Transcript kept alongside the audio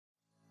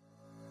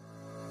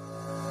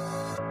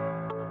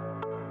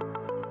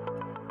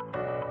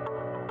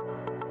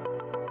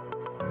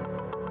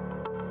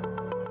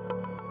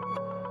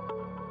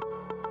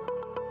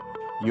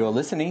You are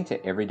listening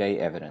to Everyday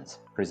Evidence,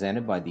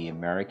 presented by the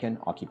American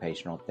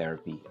Occupational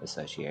Therapy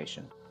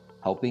Association,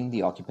 helping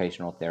the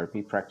occupational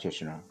therapy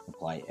practitioner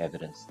apply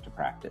evidence to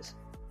practice.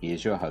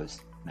 Here's your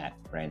host,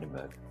 Matt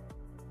Brandenburg.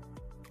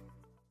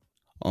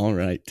 All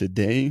right,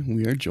 today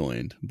we are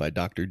joined by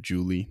Dr.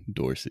 Julie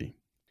Dorsey.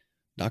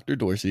 Dr.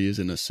 Dorsey is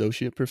an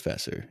associate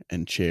professor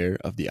and chair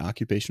of the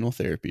Occupational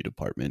Therapy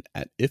Department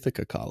at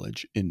Ithaca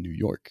College in New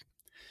York.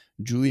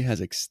 Julie has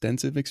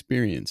extensive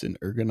experience in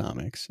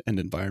ergonomics and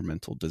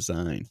environmental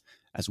design,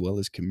 as well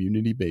as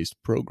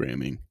community-based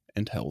programming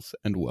and health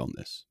and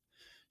wellness.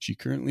 She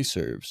currently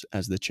serves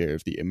as the chair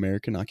of the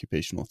American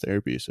Occupational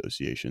Therapy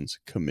Association's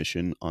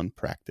Commission on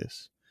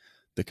Practice.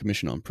 The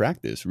Commission on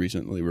Practice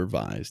recently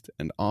revised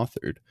and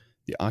authored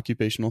the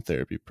Occupational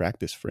Therapy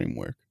Practice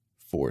Framework,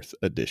 4th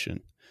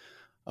edition,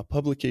 a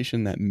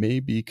publication that may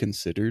be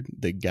considered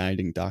the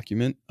guiding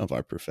document of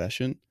our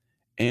profession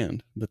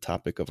and the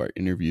topic of our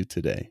interview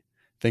today.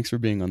 Thanks for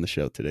being on the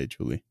show today,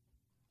 Julie.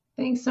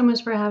 Thanks so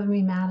much for having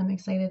me, Matt. I'm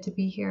excited to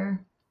be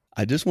here.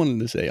 I just wanted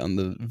to say, on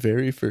the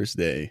very first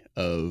day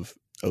of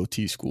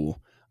OT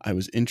school, I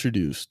was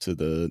introduced to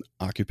the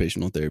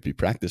Occupational Therapy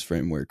Practice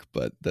Framework,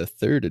 but the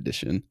 3rd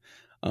edition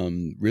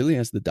really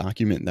as the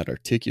document that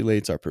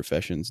articulates our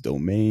profession's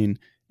domain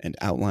and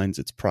outlines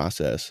its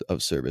process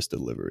of service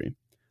delivery.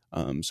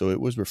 So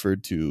it was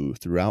referred to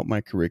throughout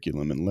my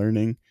curriculum and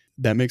learning.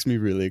 That makes me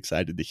really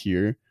excited to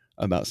hear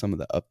about some of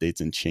the updates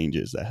and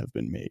changes that have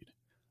been made.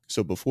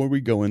 So before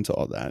we go into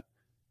all that,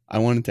 I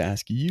wanted to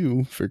ask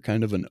you for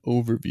kind of an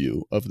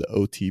overview of the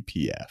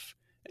OTPF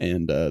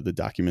and the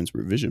document's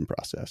revision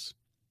process.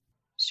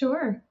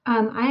 Sure.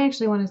 I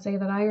actually want to say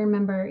that I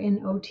remember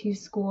in OT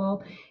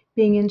school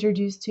being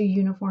introduced to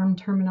Uniform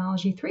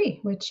Terminology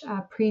 3, which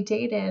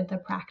predated the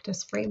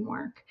practice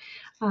framework.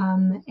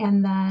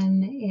 And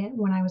then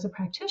when I was a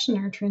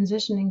practitioner,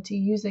 transitioning to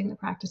using the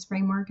practice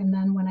framework, and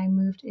then when I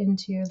moved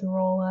into the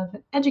role of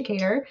an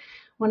educator,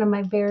 one of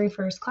my very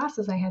first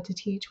classes I had to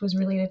teach was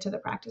related to the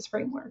practice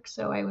framework.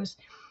 So I was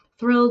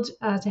thrilled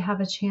to have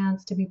a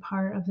chance to be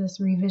part of this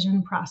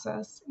revision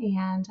process,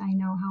 and I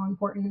know how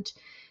important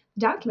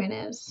the document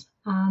is.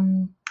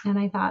 And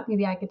I thought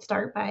maybe I could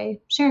start by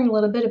sharing a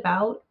little bit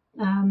about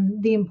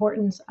the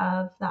importance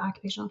of the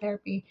occupational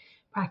therapy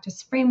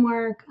practice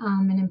framework,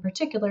 and in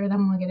particular,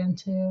 then we'll get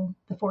into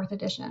the 4th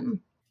edition.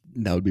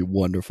 That would be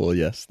wonderful.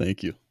 Yes,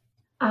 thank you.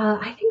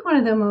 I think one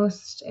of the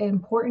most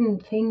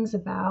important things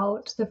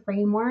about the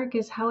framework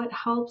is how it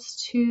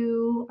helps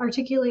to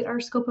articulate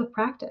our scope of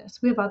practice.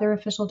 We have other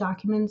official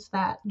documents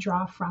that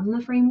draw from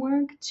the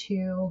framework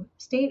to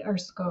state our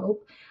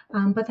scope,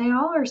 but they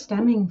all are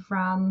stemming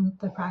from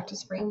the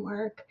practice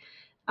framework.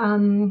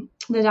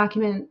 The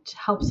document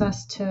helps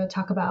us to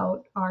talk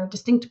about our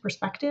distinct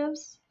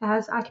perspectives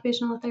as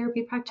occupational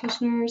therapy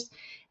practitioners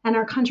and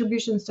our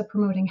contributions to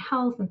promoting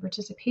health and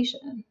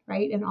participation,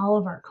 right, in all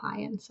of our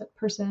clients at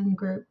person,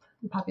 group,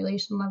 and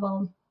population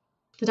level.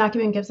 The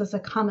document gives us a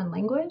common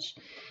language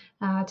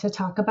to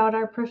talk about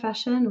our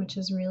profession, which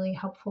is really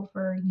helpful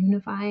for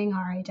unifying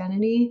our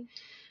identity.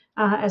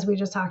 As we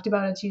just talked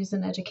about, it's used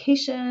in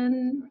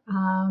education.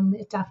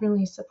 It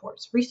definitely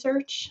supports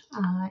research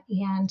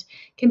and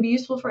can be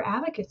useful for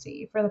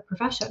advocacy for the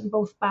profession,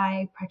 both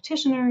by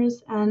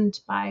practitioners and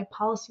by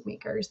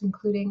policymakers,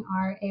 including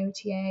our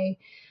AOTA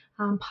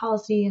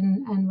policy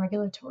and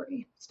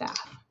regulatory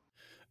staff.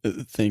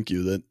 Thank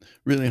you. That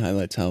really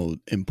highlights how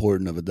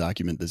important of a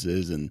document this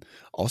is and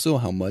also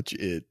how much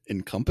it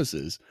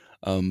encompasses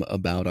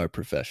about our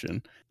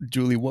profession.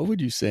 Julie, what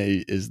would you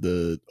say is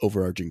the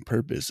overarching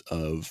purpose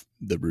of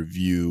the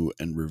review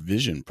and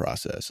revision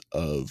process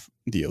of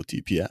the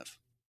OTPF?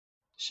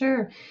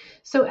 Sure.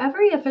 So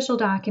every official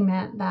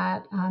document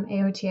that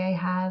AOTA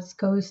has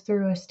goes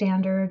through a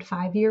standard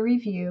 5-year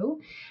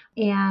review.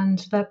 And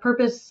the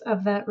purpose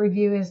of that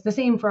review is the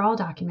same for all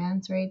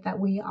documents, right? That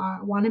we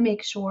want to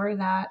make sure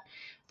that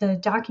the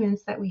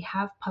documents that we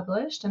have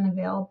published and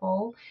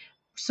available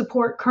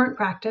support current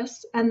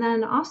practice, and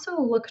then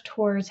also look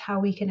towards how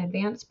we can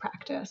advance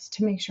practice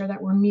to make sure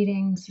that we're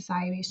meeting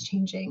society's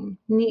changing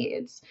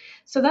needs.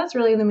 So that's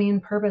really the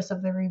main purpose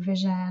of the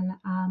revision.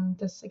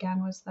 This,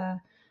 again, was the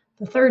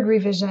 3rd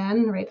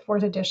revision, right,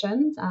 4th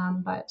edition,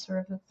 but sort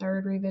of the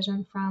 3rd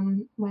revision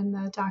from when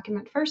the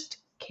document first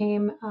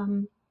came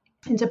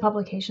into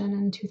publication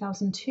in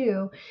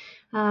 2002.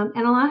 And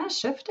a lot has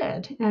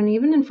shifted. And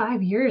even in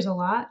 5 years, a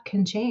lot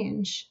can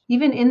change.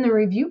 Even in the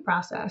review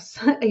process,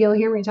 you'll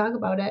hear me talk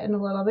about it in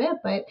a little bit,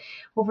 but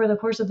over the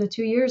course of the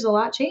 2 years, a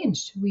lot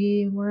changed.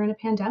 We were in a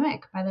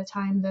pandemic by the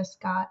time this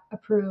got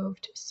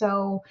approved.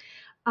 So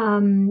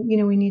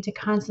we need to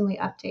constantly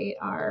update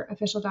our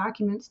official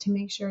documents to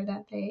make sure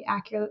that they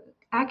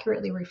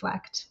accurately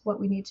reflect what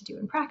we need to do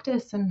in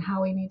practice and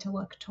how we need to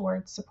look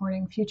towards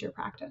supporting future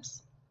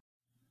practice.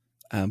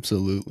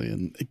 Absolutely.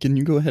 And can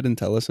you go ahead and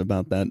tell us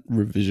about that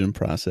revision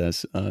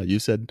process? You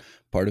said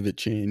part of it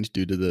changed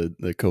due to the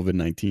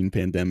COVID-19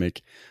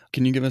 pandemic.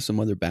 Can you give us some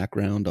other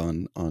background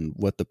on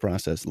what the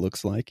process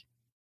looks like?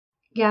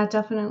 Yeah,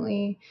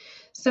 definitely.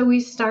 So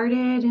we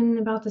started in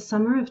about the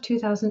summer of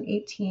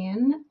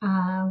 2018,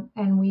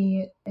 and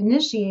we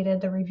initiated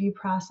the review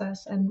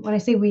process. And when I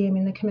say we, I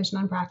mean the Commission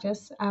on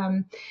Practice,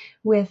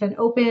 with an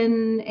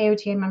open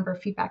AOTA member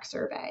feedback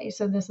survey.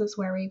 So this is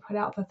where we put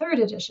out the third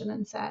edition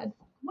and said,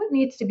 what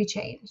needs to be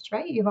changed,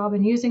 right? You've all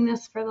been using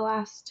this for the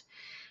last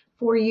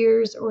 4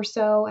 years or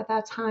so at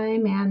that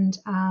time, and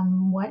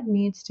what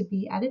needs to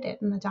be edited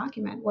in the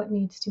document, what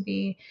needs to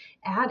be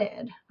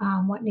added,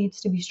 what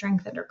needs to be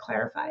strengthened or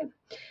clarified.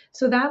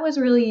 So that was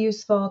really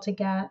useful to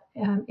get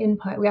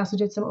input. We also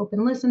did some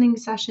open listening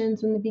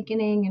sessions in the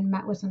beginning and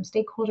met with some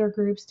stakeholder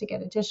groups to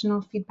get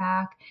additional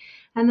feedback.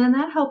 And then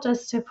that helped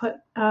us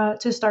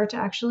to start to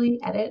actually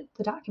edit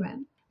the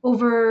document.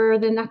 Over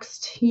the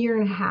next year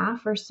and a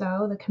half or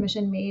so, the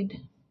commission made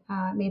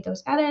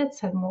those edits,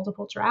 had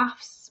multiple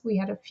drafts. We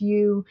had a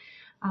few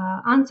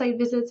on-site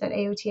visits at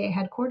AOTA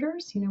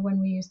headquarters,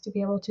 when we used to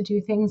be able to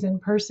do things in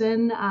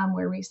person,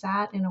 where we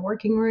sat in a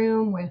working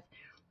room with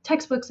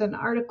textbooks and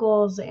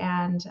articles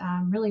and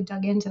really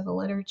dug into the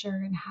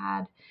literature and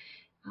had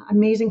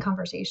amazing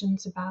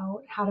conversations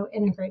about how to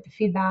integrate the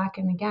feedback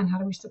and, again, how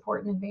do we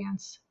support and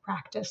advance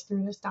practice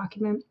through this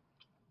document.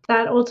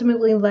 That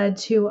ultimately led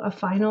to a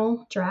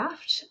final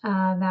draft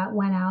that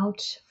went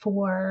out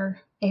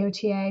for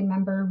AOTA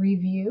member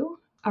review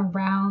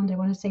around, I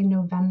want to say,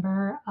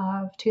 November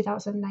of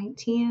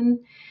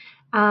 2019.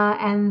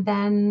 And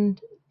then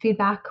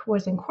feedback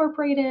was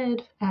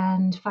incorporated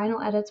and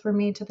final edits were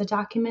made to the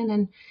document.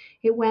 And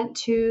it went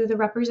to the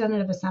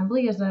Representative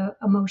Assembly as a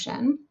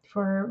motion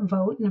for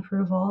vote and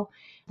approval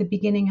at the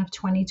beginning of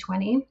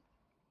 2020.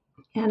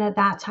 And at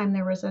that time,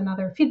 there was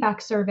another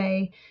feedback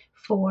survey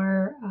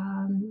for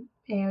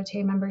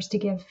AOTA members to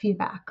give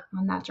feedback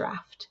on that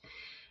draft.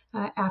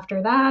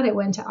 After that, it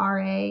went to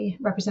RA,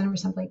 Representative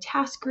Assembly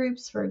task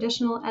groups for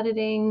additional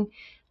editing.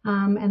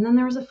 And then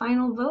there was a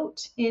final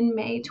vote in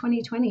May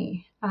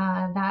 2020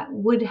 that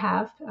would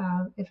have,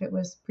 if it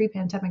was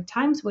pre-pandemic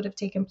times, would have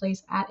taken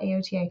place at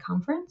AOTA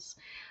conference,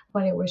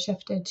 but it was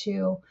shifted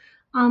to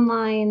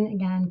online,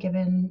 again,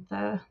 given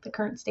the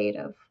current state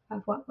of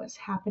what was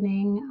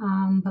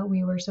happening. But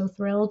we were so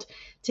thrilled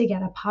to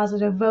get a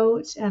positive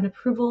vote and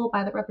approval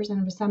by the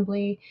Representative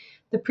Assembly.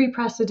 The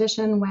pre-press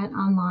edition went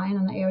online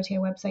on the AOTA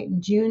website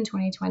in June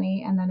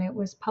 2020, and then it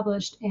was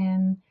published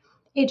in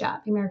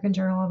AJOT, the American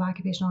Journal of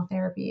Occupational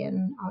Therapy,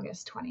 in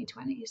August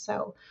 2020.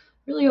 So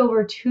really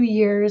over 2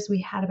 years,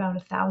 we had about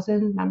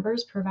 1,000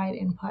 members provide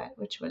input,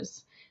 which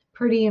was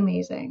pretty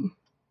amazing.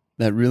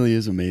 That really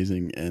is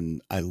amazing.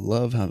 And I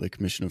love how the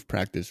Commission of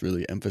Practice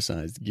really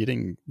emphasized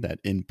getting that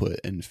input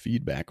and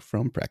feedback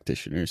from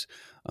practitioners,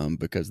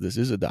 because this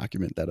is a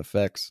document that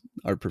affects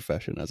our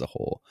profession as a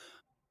whole.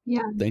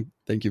 Yeah.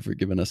 Thank you for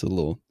giving us a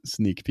little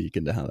sneak peek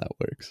into how that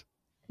works.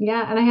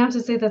 Yeah. And I have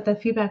to say that the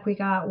feedback we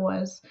got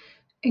was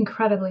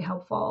incredibly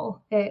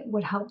helpful. It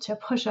would help to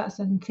push us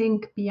and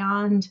think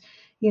beyond,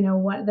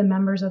 what the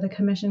members of the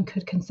commission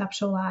could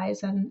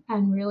conceptualize,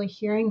 and really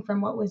hearing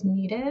from what was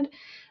needed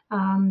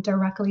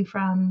directly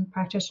from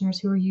practitioners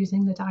who were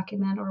using the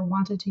document or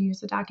wanted to use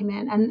the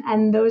document.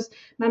 And those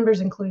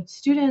members include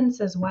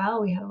students as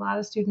well. We had a lot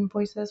of student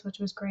voices, which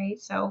was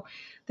great. So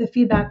the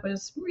feedback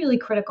was really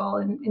critical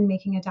in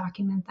making a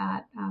document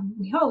that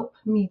we hope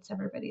meets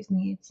everybody's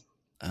needs.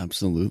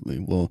 Absolutely.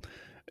 Well,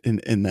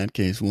 in that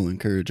case, we'll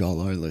encourage all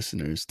our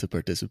listeners to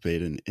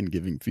participate in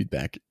giving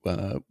feedback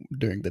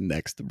during the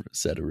next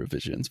set of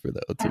revisions for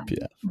the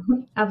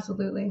OTPF.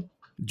 Absolutely.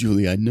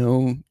 Julie, I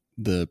know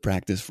the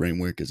practice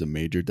framework is a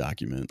major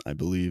document. I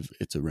believe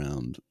it's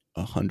around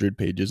 100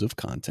 pages of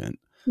content,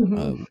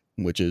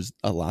 which is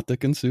a lot to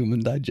consume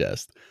and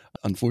digest.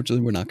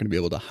 Unfortunately, we're not going to be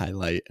able to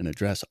highlight and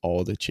address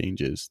all the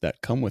changes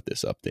that come with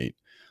this update.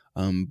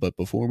 But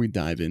before we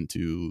dive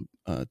into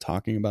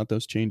talking about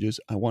those changes,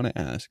 I want to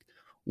ask,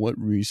 what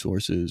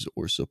resources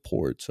or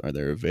supports are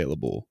there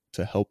available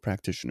to help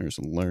practitioners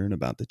learn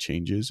about the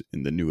changes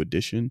in the new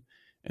edition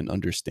and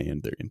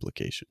understand their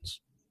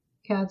implications?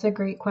 Yeah, it's a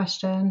great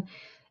question.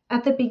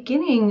 At the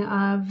beginning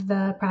of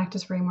the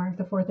practice framework,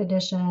 the fourth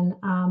edition,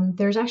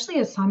 there's actually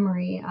a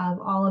summary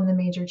of all of the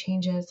major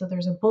changes. So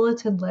there's a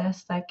bulleted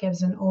list that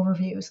gives an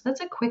overview. So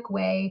that's a quick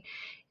way,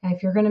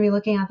 if you're going to be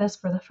looking at this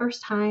for the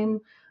first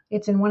time,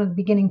 it's in one of the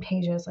beginning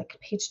pages, like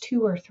page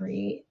 2 or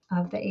 3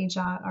 of the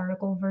AJOT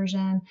article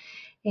version.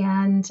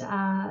 And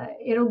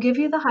it'll give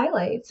you the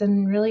highlights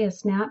and really a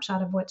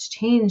snapshot of what's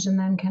changed, and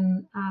then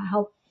can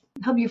help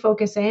you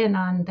focus in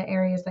on the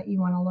areas that you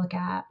want to look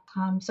at.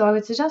 So I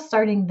would suggest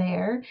starting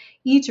there.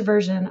 Each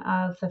version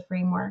of the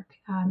framework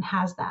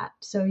has that.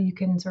 So you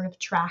can sort of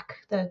track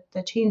the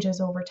changes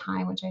over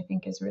time, which I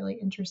think is really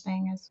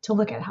interesting, is to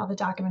look at how the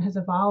document has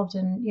evolved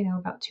in,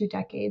 about 2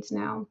 decades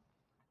now.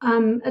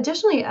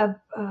 Additionally, a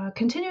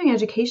continuing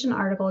education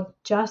article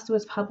just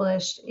was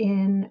published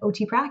in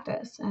OT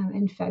Practice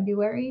in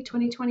February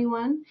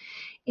 2021.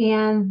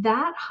 And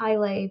that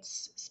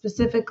highlights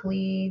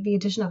specifically the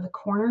addition of the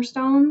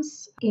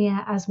cornerstones,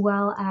 as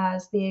well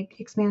as the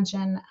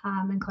expansion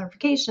and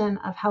clarification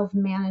of health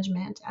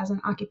management as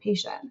an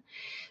occupation.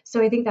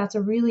 So I think that's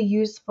a really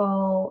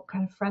useful,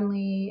 kind of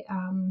friendly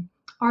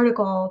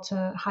article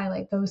to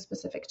highlight those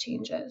specific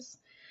changes.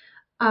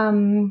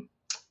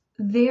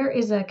 There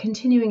is a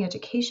continuing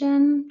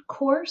education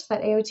course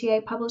that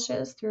AOTA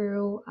publishes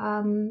through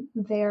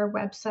their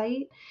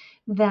website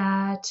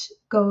that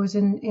goes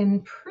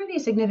in pretty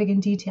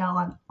significant detail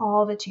on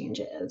all the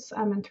changes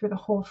and through the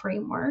whole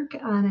framework,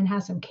 and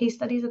has some case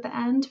studies at the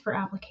end for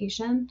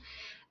application.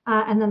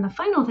 And then the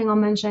final thing I'll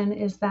mention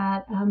is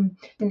that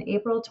in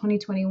April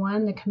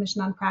 2021, the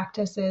Commission on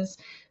Practice is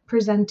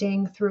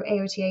presenting through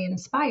AOTA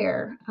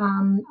Inspire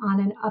on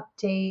an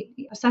update,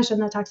 a session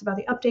that talks about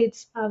the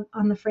updates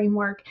on the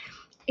framework.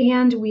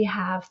 And we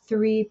have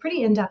 3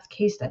 pretty in-depth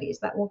case studies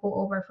that we'll go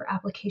over for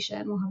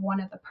application. We'll have one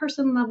at the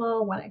person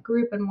level, one at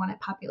group, and one at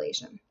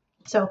population.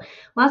 So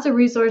lots of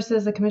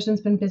resources. The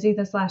Commission's been busy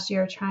this last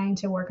year trying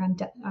to work on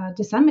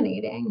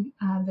disseminating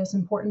this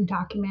important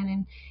document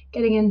and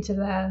getting into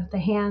the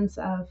hands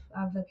of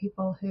the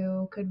people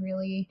who could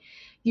really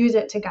use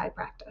it to guide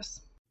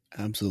practice.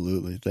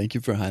 Absolutely. Thank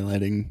you for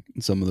highlighting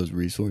some of those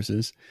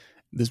resources.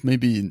 This may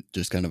be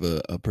just kind of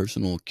a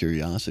personal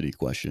curiosity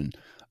question.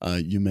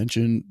 You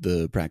mentioned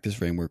the practice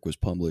framework was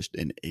published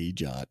in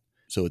AJOT,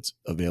 so it's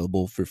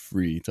available for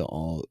free to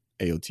all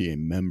AOTA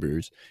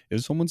members.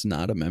 If someone's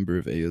not a member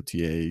of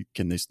AOTA,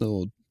 can they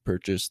still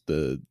purchase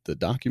the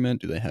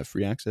document? Do they have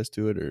free access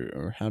to it,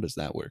 or how does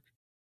that work?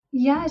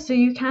 Yeah, so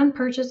you can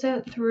purchase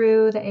it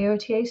through the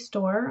AOTA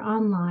store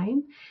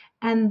online.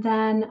 And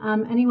then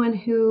anyone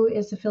who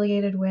is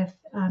affiliated with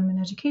an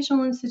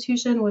educational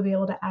institution will be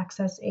able to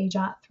access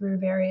AJOT through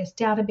various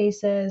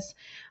databases.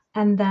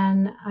 And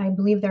then I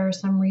believe there are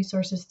some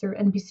resources through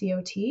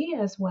NPCOT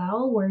as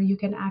well, where you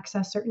can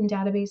access certain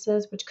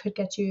databases, which could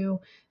get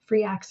you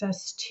free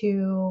access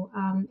to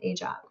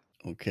AJOT.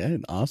 Okay,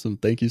 awesome.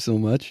 Thank you so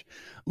much.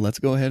 Let's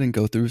go ahead and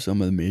go through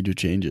some of the major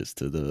changes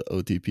to the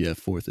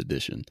OTPF 4th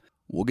edition.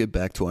 We'll get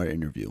back to our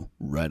interview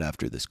right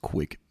after this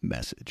quick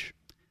message.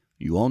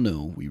 You all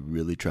know we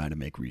really try to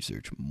make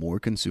research more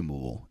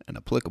consumable and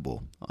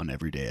applicable on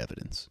everyday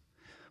evidence.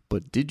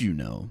 But did you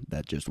know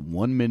that just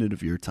 1 minute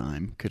of your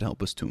time could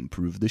help us to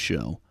improve the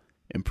show,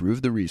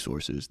 improve the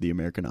resources the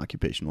American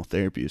Occupational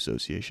Therapy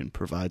Association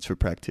provides for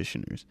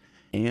practitioners,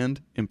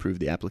 and improve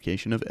the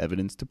application of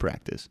evidence to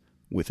practice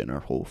within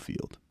our whole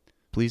field?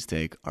 Please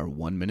take our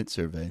 1-minute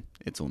survey.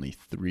 It's only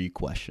 3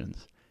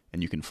 questions,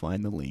 and you can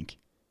find the link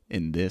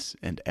in this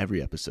and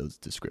every episode's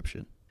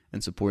description,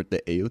 and support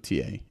the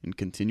AOTA in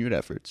continued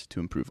efforts to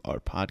improve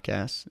our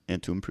podcasts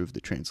and to improve the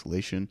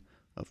translation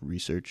of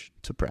research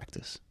to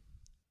practice.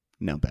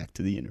 Now back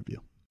to the interview.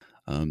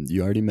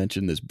 You already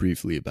mentioned this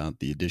briefly about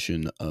the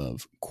addition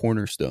of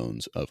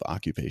cornerstones of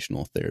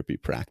occupational therapy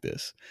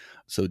practice.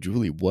 So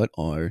Julie, what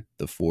are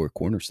the 4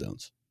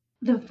 cornerstones?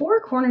 The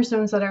 4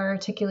 cornerstones that are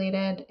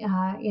articulated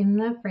in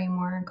the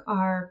framework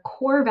are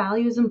core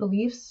values and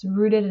beliefs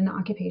rooted in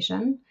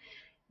occupation,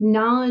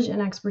 knowledge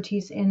and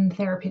expertise in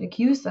therapeutic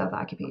use of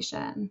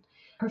occupation,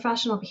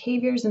 professional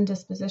behaviors and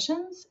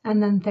dispositions,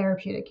 and then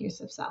therapeutic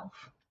use of self.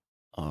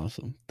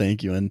 Awesome.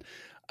 Thank you. And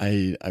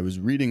I was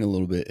reading a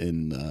little bit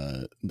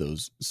in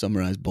those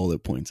summarized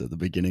bullet points at the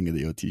beginning of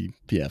the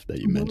OTPF that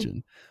you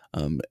mentioned.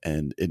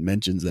 And it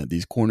mentions that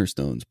these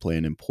cornerstones play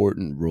an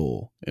important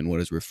role in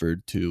what is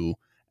referred to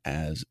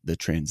as the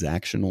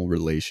transactional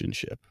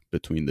relationship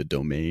between the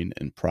domain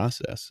and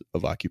process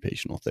of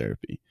occupational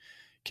therapy.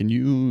 Can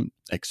you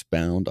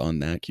expound on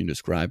that? Can you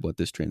describe what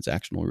this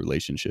transactional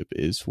relationship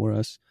is for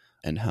us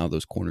and how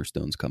those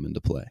cornerstones come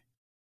into play?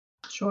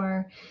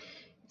 Sure.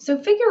 So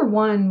figure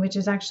 1, which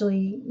is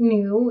actually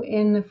new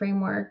in the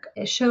framework,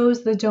 it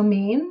shows the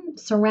domain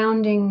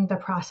surrounding the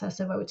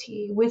process of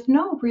OT with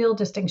no real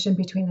distinction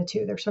between the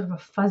two. There's sort of a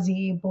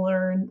fuzzy,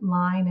 blurred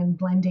line and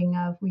blending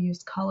of, we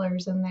used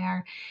colors in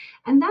there.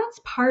 And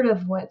that's part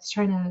of what's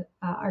trying to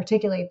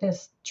articulate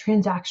this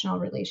transactional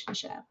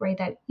relationship, right?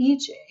 That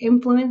each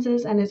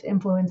influences and is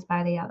influenced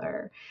by the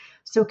other.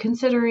 So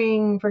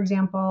considering, for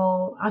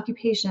example,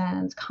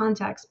 occupations,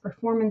 context,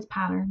 performance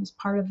patterns,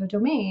 part of the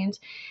domains,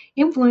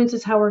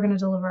 influences how we're going to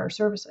deliver our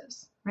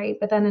services, right?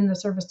 But then in the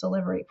service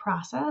delivery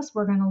process,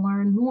 we're going to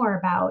learn more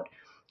about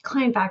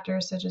client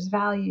factors such as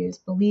values,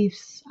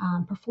 beliefs,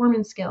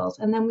 performance skills,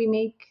 and then we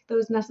make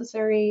those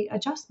necessary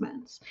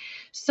adjustments.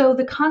 So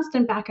the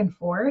constant back and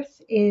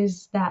forth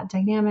is that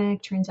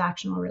dynamic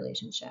transactional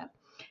relationship.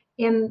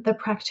 And the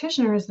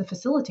practitioner is the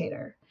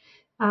facilitator.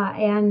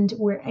 And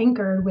we're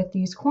anchored with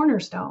these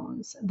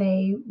cornerstones.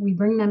 We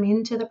bring them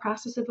into the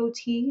process of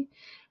OT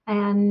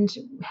and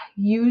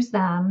use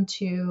them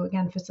to,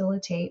 again,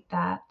 facilitate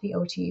the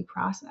OT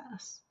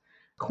process.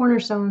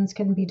 Cornerstones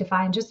can be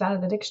defined just out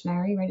of the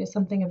dictionary, right, as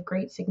something of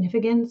great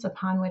significance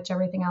upon which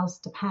everything else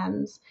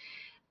depends.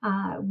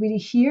 We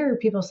hear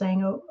people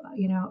saying, oh,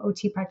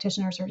 OT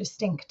practitioners are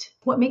distinct.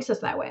 What makes us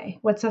that way?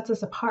 What sets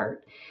us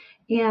apart?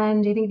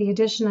 And I think the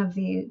addition of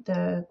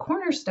the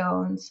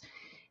cornerstones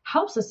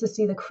helps us to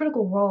see the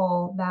critical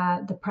role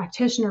that the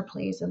practitioner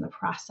plays in the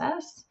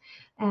process.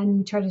 And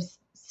we try to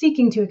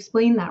seeking to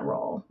explain that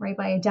role, right,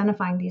 by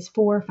identifying these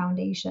 4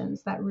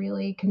 foundations that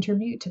really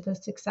contribute to the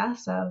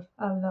success of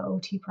the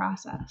OT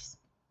process.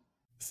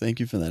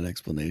 Thank you for that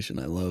explanation.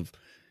 I love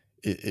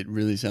it. It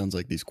really sounds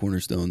like these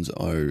cornerstones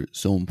are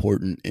so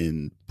important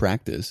in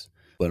practice,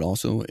 but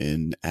also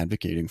in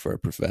advocating for our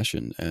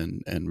profession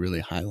and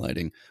really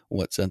highlighting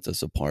what sets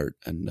us apart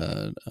and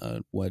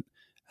what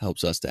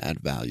helps us to add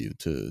value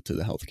to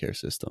the healthcare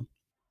system.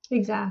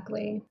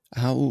 Exactly.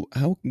 How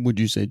would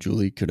you say,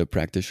 Julie, could a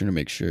practitioner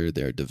make sure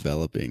they're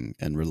developing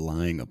and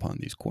relying upon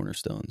these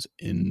cornerstones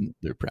in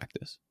their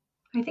practice?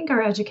 I think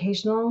our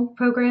educational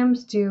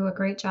programs do a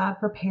great job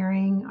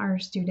preparing our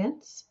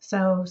students.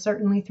 So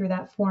certainly through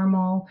that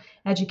formal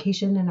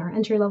education in our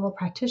entry-level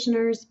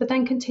practitioners, but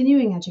then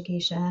continuing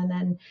education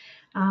and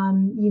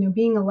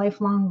being a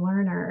lifelong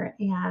learner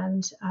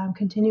and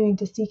continuing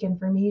to seek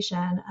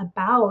information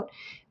about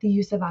the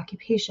use of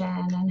occupation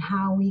and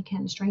how we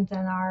can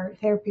strengthen our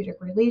therapeutic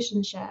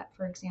relationship,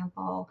 for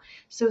example.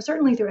 So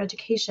certainly through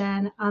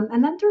education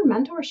and then through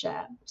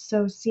mentorship.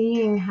 So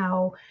seeing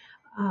how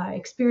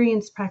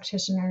experienced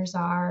practitioners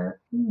are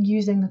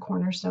using the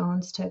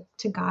cornerstones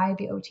to guide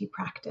the OT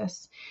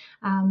practice.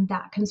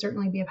 That can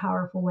certainly be a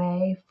powerful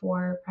way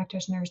for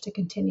practitioners to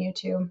continue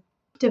to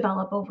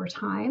develop over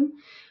time.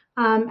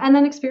 And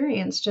then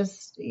experience,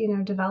 just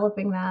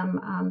developing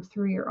them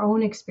through your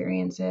own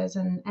experiences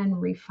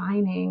and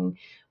refining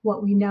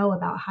what we know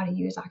about how to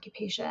use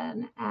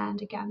occupation.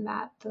 And again,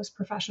 that those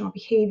professional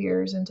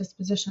behaviors and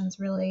dispositions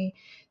really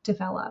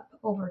develop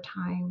over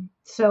time.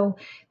 So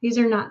these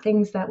are not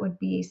things that would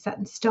be set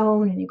in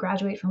stone and you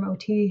graduate from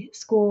OT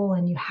school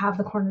and you have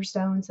the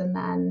cornerstones and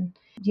then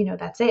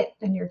that's it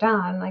and you're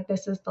done. Like,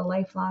 this is the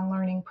lifelong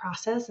learning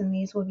process, and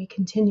these will be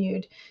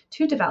continued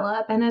to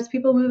develop. And as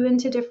people move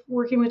into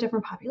working with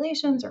different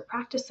populations or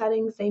practice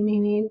settings, they may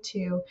need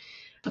to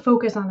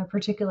focus on a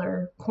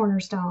particular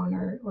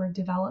cornerstone or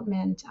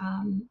development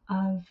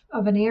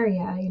of an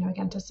area,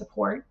 again, to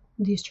support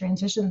these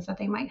transitions that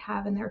they might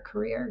have in their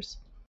careers.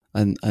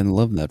 I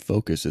love that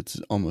focus. It's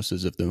almost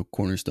as if the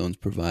cornerstones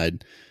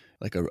provide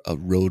like a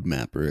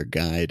roadmap or a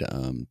guide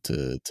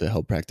to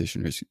help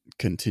practitioners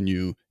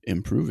continue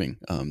improving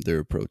their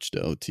approach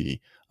to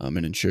OT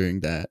and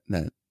ensuring that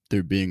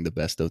they're being the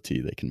best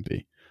OT they can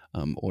be,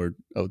 or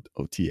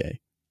OTA.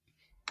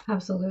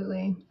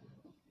 Absolutely.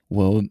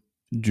 Well,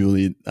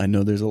 Julie, I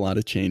know there's a lot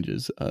of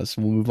changes,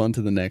 so we'll move on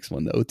to the next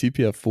one. The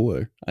OTPF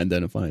 4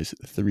 identifies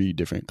 3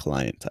 different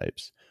client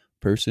types: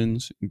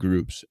 persons,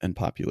 groups, and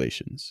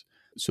populations.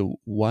 So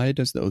why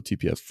does the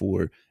OTPF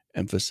 4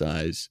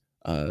 emphasize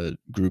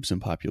groups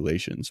and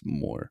populations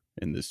more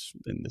in this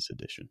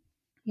edition?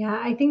 Yeah,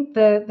 I think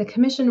the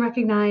commission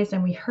recognized,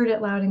 and we heard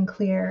it loud and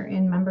clear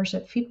in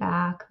membership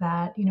feedback,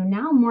 that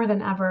now more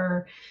than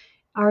ever,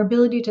 our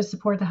ability to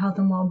support the health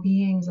and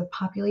well-beings of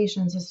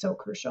populations is so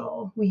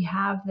crucial. We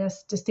have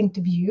this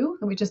distinctive view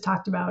that we just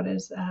talked about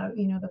as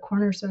the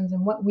cornerstones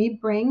and what we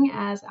bring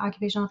as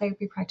occupational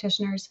therapy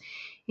practitioners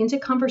into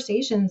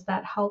conversations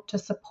that help to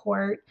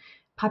support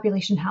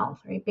population health,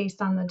 right,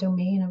 based on the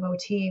domain of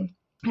OT.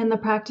 And the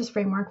practice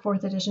framework,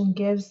 4th edition,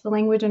 gives the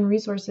language and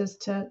resources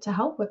to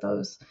help with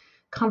those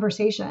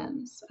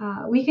conversations.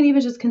 We can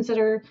even just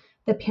consider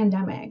the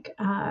pandemic,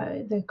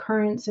 the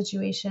current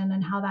situation,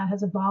 and how that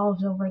has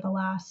evolved over the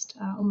last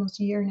almost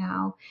year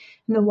now,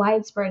 and the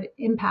widespread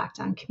impact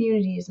on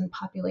communities and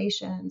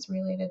populations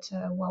related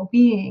to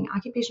well-being,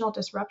 occupational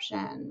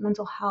disruption,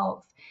 mental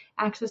health,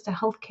 access to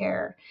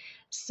healthcare.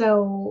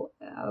 So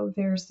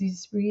there's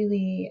these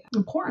really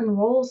important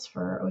roles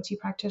for OT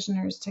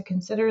practitioners to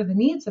consider the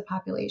needs of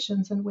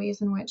populations and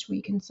ways in which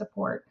we can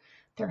support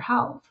their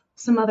health.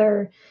 Some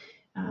other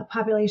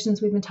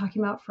populations we've been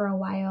talking about for a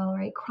while,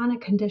 right?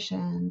 Chronic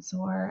conditions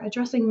or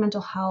addressing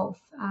mental health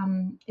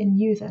in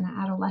youth and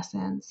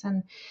adolescents.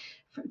 And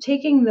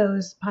taking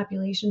those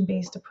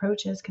population-based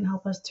approaches can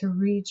help us to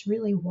reach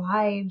really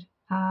wide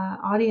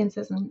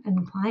audiences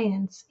and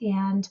clients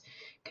and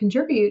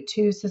contribute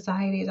to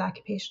society's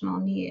occupational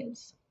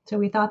needs. So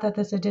we thought that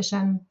this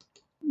edition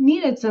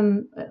needed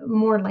some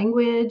more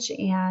language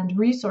and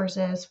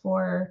resources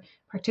for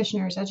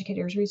practitioners,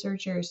 educators,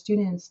 researchers,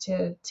 students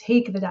to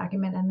take the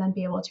document and then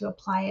be able to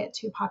apply it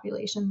to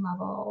population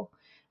level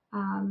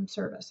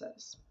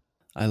services.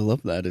 I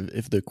love that.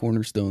 If the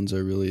cornerstones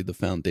are really the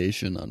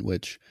foundation on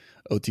which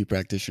OT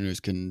practitioners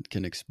can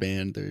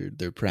expand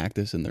their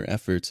practice and their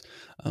efforts,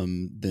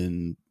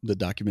 then the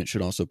document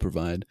should also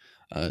provide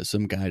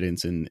some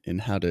guidance in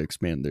how to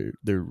expand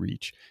their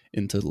reach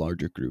into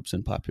larger groups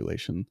and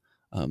population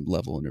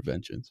level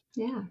interventions.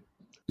 Yeah.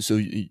 So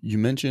you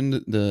mentioned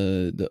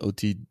the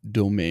OT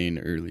domain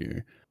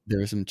earlier. There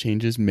are some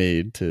changes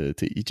made to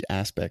each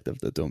aspect of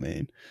the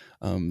domain.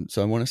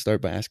 So I want to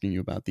start by asking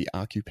you about the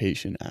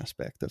occupation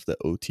aspect of the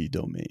OT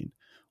domain.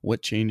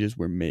 What changes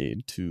were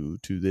made to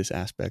this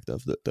aspect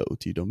of the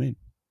OT domain?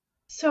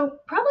 So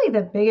probably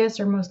the biggest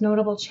or most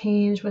notable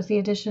change was the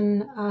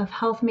addition of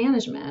health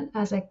management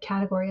as a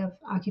category of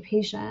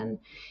occupation.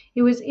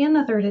 It was in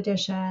the third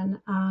edition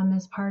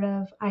as part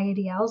of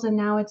IADLs, and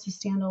now it's a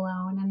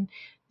standalone. And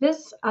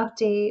this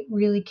update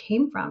really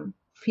came from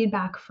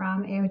feedback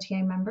from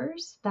AOTA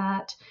members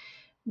that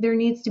there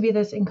needs to be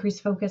this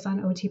increased focus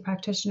on OT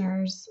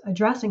practitioners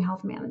addressing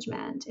health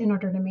management in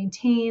order to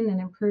maintain and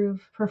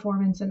improve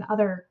performance in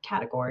other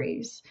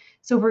categories.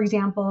 So, for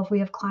example, if we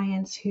have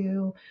clients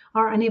who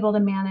are unable to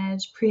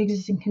manage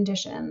pre-existing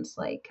conditions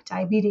like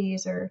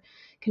diabetes or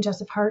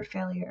congestive heart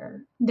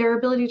failure, their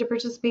ability to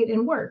participate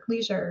in work,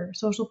 leisure,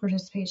 social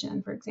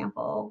participation, for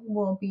example,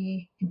 will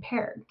be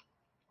impaired.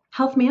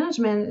 Health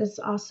management is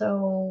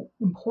also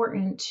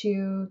important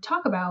to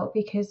talk about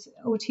because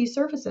OT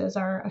services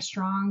are a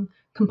strong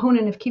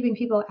component of keeping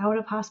people out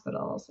of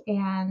hospitals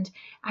and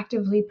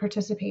actively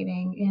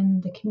participating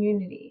in the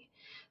community.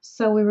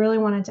 So we really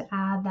wanted to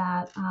add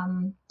that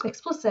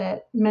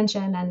explicit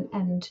mention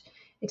and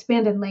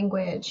expanded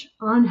language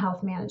on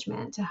health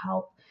management to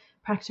help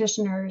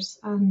practitioners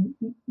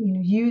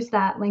use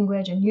that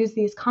language and use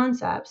these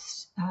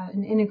concepts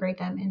and integrate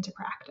them into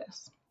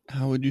practice.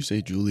 How would you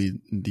say, Julie,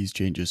 these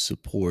changes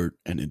support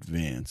and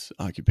advance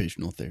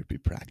occupational therapy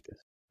practice?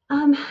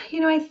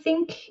 I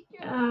think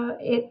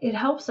it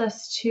helps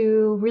us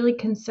to really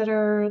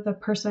consider the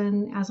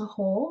person as a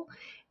whole,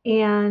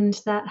 and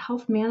that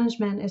health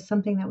management is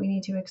something that we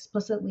need to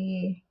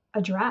explicitly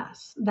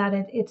address, that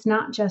it's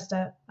not just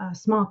a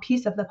small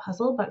piece of the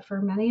puzzle, but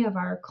for many of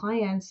our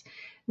clients,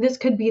 this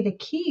could be the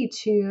key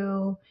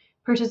to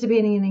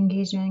participating and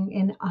engaging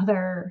in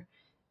other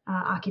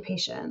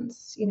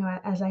occupations.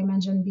 As I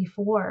mentioned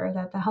before,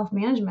 that the health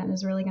management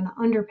is really going to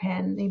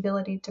underpin the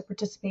ability to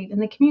participate in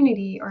the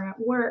community or at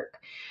work.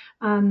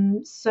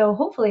 So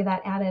hopefully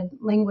that added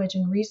language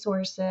and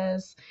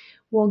resources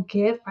will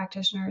give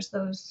practitioners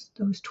those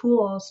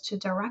tools to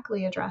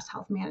directly address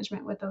health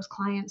management with those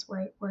clients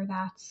where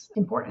that's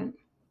important.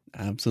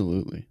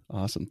 Absolutely.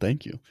 Awesome.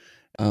 Thank you.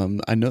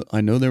 I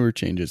know there were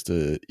changes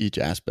to each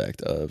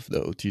aspect of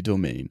the OT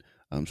domain.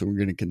 So we're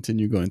going to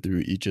continue going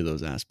through each of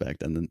those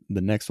aspects. And then the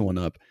next one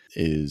up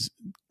is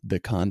the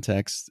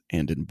context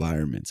and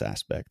environments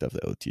aspect of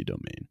the OT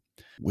domain,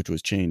 which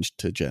was changed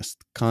to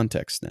just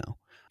context now.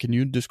 Can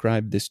you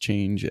describe this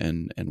change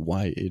and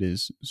why it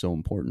is so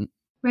important?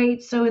 Right.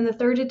 So in the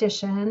third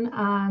edition,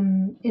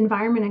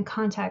 environment and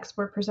context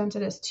were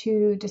presented as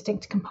two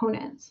distinct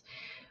components.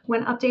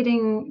 When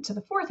updating to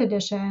the fourth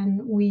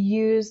edition, we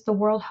used the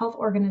World Health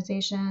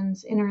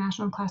Organization's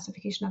International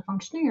Classification of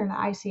Functioning, or the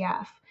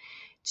ICF,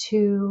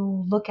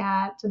 to look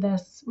at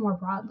this more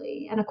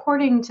broadly. And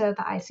according to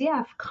the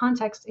ICF,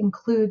 context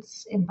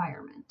includes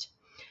environment.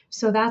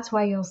 So that's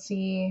why you'll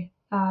see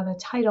the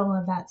title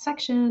of that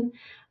section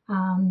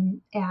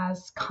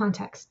as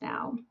context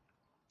now.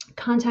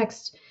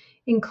 Context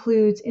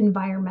includes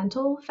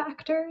environmental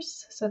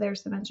factors. So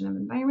there's the mention of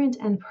environment,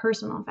 and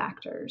personal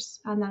factors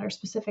that are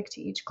specific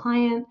to each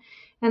client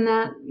and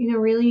that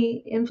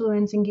really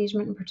influence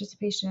engagement and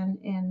participation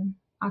in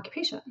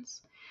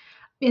occupations.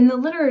 In the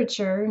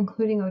literature,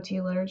 including OT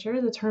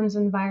literature, the terms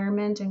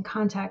environment and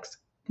context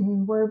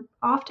were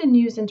often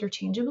used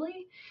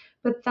interchangeably,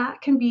 but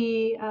that can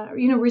be,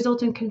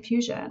 result in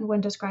confusion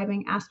when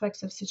describing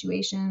aspects of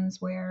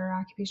situations where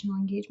occupational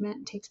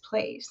engagement takes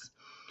place.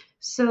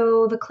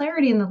 So the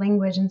clarity in the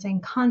language and saying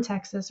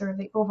context is sort of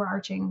the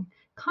overarching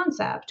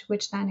concept,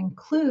 which then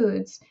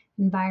includes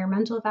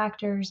environmental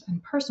factors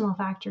and personal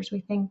factors,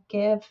 we think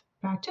give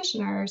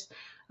practitioners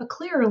a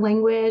clearer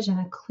language and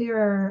a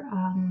clearer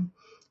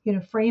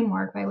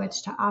framework by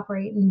which to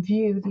operate and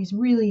view these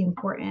really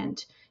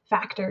important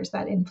factors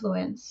that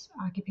influence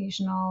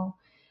occupational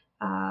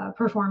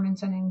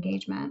performance and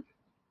engagement.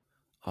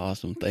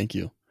 Awesome. Thank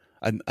you.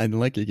 I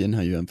like again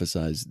how you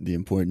emphasize the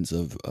importance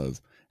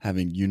of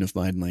having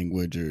unified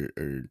language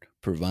or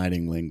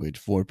providing language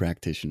for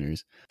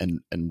practitioners.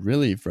 And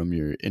really from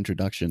your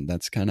introduction,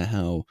 that's kind of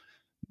how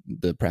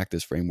the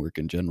practice framework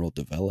in general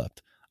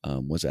developed,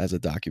 was as a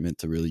document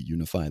to really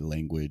unify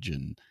language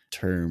and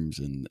terms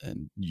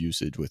and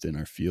usage within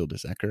our field.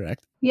 Is that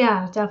correct?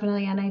 Yeah,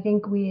 definitely. And I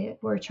think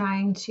we're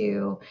trying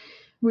to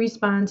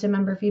respond to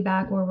member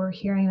feedback where we're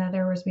hearing that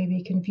there was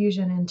maybe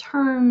confusion in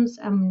terms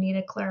and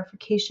needed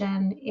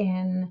clarification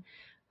in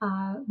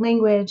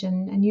language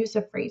and use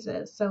of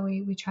phrases. So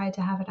we tried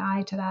to have an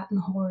eye to that in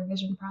the whole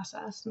revision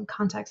process. And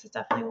context is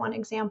definitely one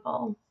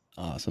example.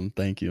 Awesome.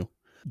 Thank you.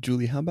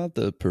 Julie, how about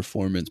the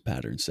performance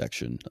pattern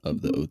section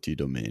of the OT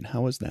domain?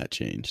 How has that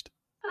changed?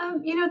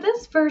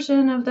 This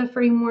version of the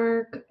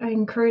framework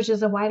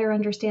encourages a wider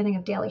understanding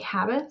of daily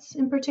habits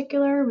in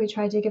particular. We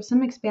tried to give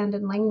some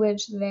expanded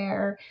language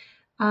there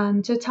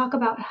to talk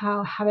about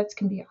how habits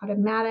can be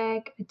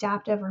automatic,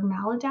 adaptive, or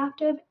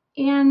maladaptive,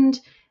 and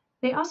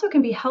they also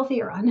can be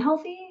healthy or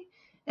unhealthy,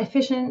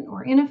 efficient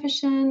or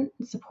inefficient,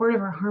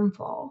 supportive or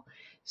harmful.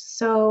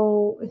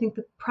 So I think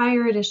the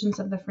prior editions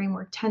of the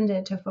framework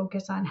tended to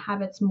focus on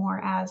habits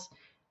more as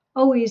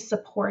always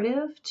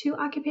supportive to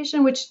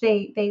occupation, which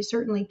they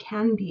certainly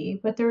can be,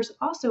 but there's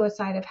also a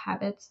side of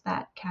habits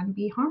that can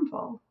be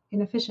harmful,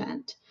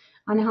 inefficient,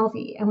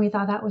 unhealthy. And we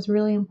thought that was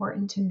really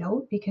important to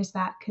note because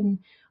that can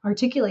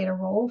articulate a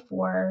role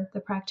for the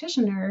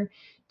practitioner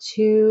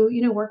to,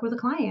 work with a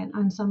client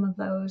on some of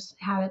those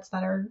habits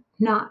that are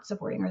not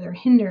supporting or they're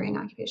hindering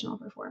occupational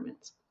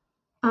performance.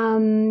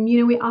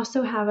 We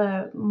also have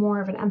a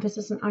more of an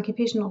emphasis on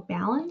occupational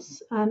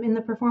balance in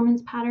the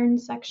performance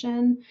patterns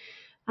section.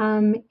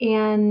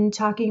 And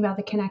talking about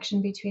the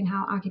connection between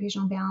how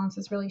occupational balance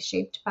is really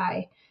shaped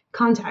by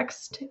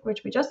context,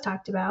 which we just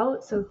talked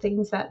about. So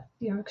things that,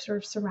 sort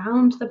of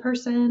surround the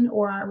person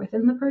or are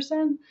within the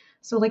person.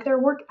 So like their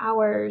work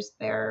hours,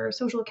 their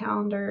social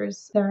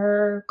calendars,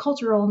 their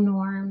cultural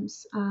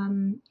norms,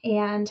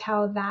 and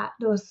how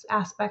those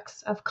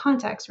aspects of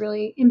context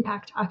really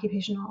impact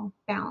occupational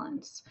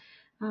balance.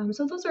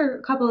 So those are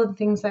a couple of the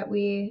things that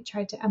we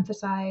tried to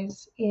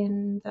emphasize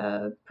in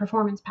the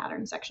performance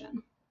pattern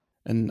section.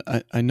 And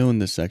I know in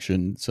this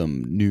section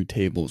some new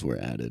tables were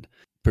added.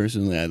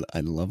 Personally, I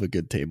love a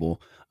good table.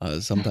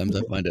 Sometimes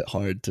I find it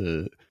hard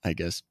to, I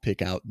guess,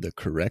 pick out the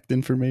correct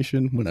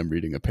information when I'm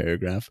reading a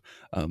paragraph.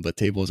 But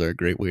tables are a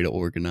great way to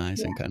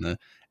organize and kind of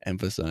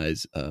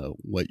emphasize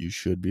what you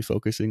should be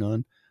focusing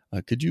on.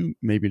 Could you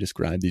maybe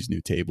describe these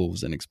new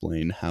tables and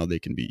explain how they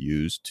can be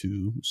used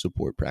to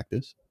support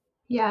practice?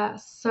 Yeah,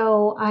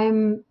 so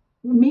I'm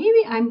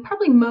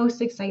probably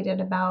most excited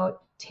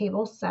about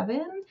table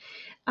 7.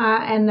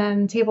 And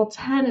then table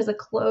 10 is a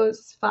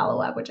close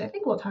follow-up, which I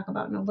think we'll talk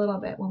about in a little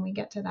bit when we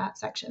get to that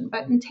section.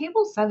 But in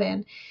table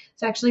 7,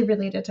 it's actually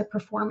related to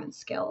performance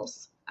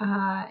skills,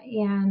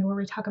 and where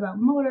we talk about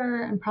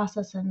motor and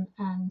process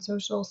and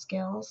social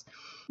skills.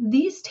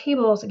 These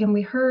tables, again,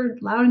 we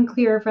heard loud and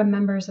clear from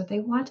members that they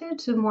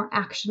wanted some more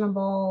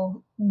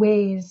actionable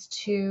ways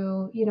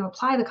to,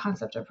 apply the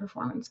concept of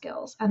performance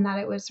skills, and that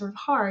it was sort of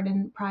hard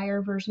in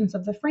prior versions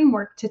of the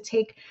framework to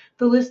take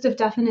the list of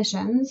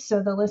definitions,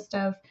 so the list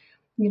of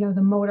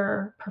the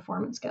motor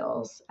performance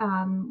skills,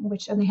 and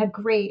they had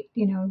great,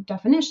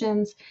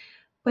 definitions.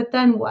 But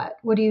then what?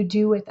 What do you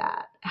do with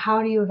that?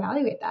 How do you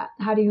evaluate that?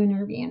 How do you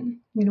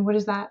intervene? What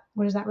does that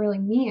really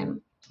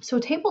mean? So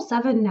table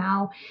 7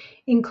 now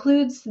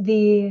includes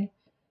the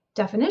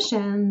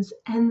definitions,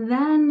 and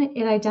then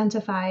it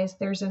identifies,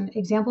 there's an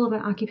example of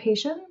an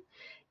occupation,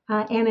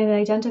 and it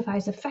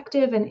identifies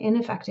effective and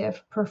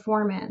ineffective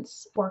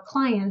performance for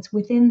clients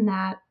within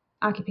that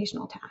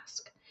occupational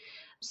task.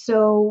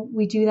 So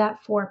we do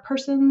that for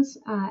persons,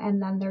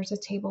 and then there's a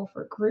table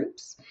for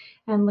groups,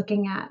 and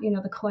looking at,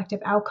 the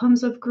collective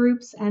outcomes of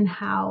groups and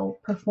how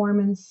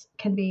performance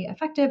can be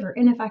effective or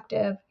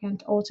ineffective,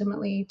 and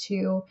ultimately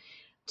to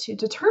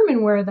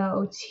determine where the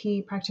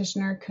OT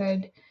practitioner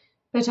could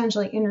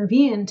potentially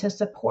intervene to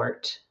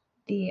support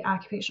the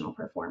occupational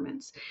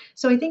performance.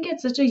 So I think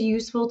it's such a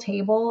useful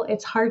table.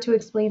 It's hard to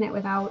explain it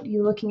without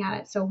you looking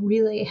at it. So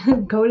really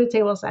go to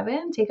table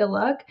 7, take a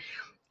look.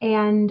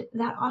 And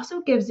that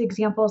also gives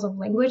examples of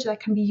language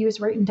that can be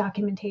used right in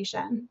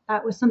documentation.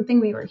 That was something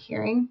we were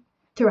hearing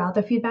throughout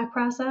the feedback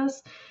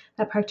process,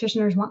 that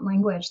practitioners want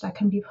language that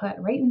can be put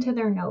right into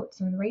their notes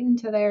and right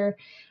into their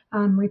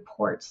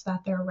reports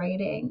that they're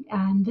writing.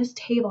 And this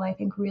table, I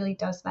think, really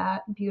does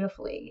that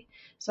beautifully.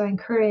 So I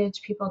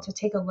encourage people to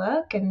take a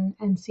look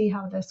and see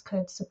how this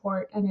could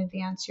support and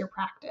advance your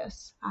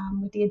practice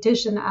with the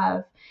addition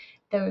of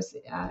those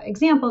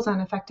examples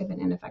on effective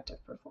and ineffective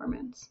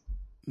performance.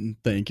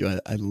 Thank you.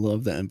 I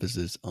love the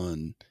emphasis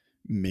on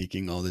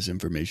making all this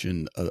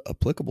information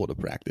applicable to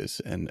practice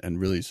and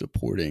really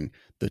supporting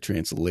the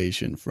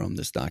translation from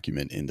this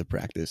document into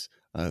practice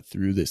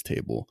through this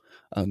table.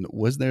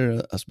 Was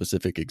there a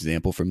specific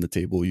example from the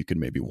table you could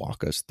maybe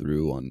walk us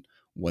through on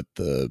what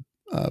the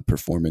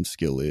performance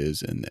skill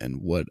is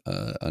and what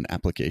an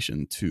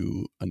application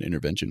to an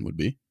intervention would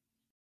be?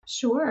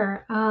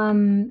 Sure.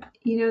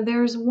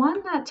 There's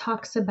one that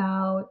talks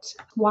about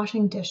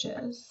washing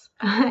dishes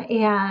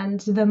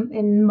and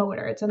in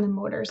motor. It's in the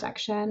motor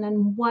section,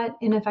 and what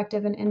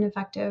ineffective and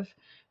ineffective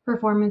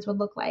performance would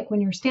look like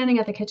when you're standing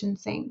at the kitchen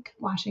sink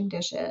washing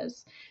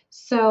dishes.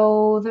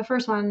 So the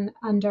first one,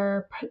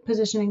 under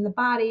positioning the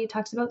body,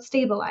 talks about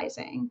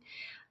stabilizing.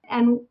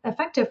 And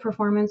effective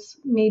performance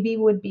maybe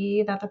would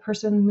be that the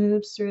person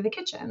moves through the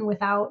kitchen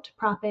without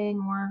propping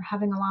or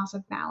having a loss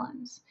of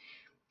balance.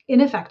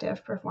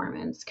 Ineffective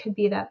performance could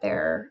be that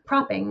they're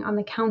propping on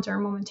the counter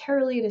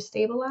momentarily to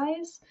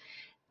stabilize.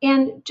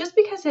 And just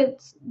because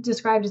it's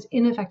described as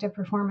ineffective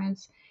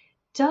performance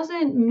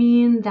doesn't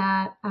mean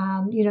that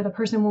the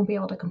person won't be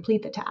able to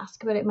complete the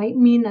task, but it might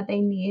mean that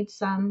they need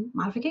some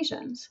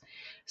modifications.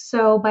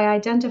 So by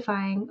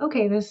identifying,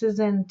 okay,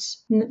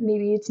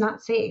 maybe it's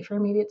not safe, or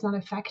maybe it's not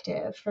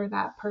effective for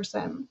that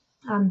person,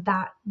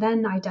 that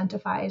then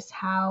identifies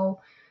how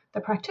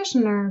the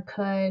practitioner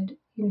could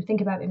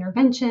think about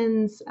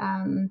interventions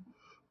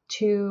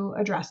to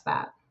address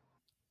that.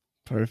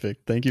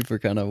 Perfect. Thank you for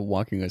kind of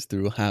walking us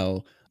through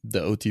how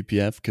the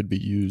OTPF could be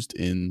used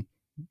in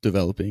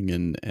developing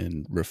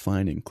and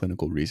refining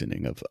clinical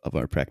reasoning of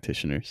our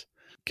practitioners.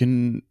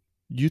 Can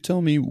You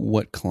tell me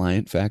what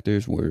client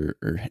factors were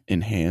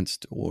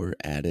enhanced or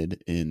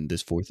added in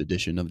this fourth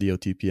edition of the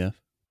OTPF?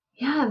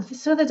 Yeah,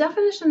 so the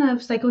definition of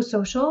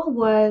psychosocial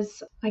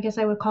was, I guess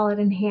I would call it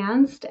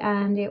enhanced,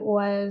 and it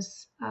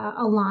was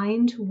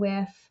aligned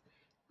with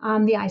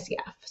the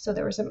ICF. So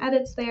there were some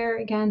edits there,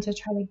 again, to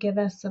try to give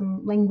us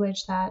some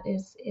language that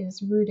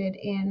is rooted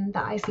in the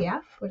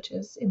ICF, which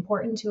is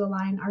important to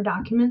align our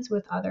documents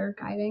with other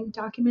guiding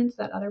documents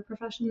that other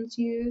professions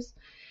use.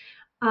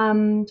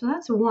 So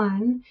that's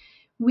one.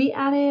 We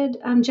added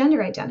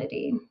gender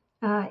identity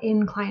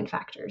in client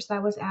factors.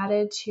 That was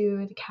added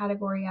to the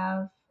category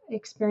of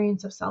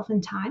experience of self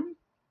and time.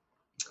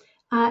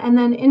 And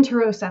then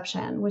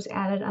interoception was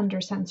added under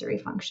sensory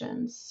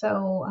functions.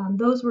 So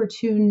those were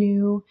two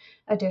new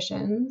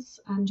additions,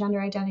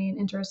 gender identity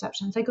and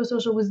interoception.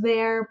 Psychosocial was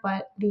there,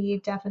 but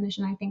the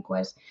definition, I think,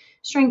 was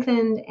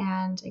strengthened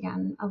and,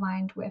 again,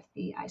 aligned with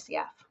the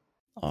ICF.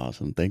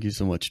 Awesome. Thank you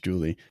so much,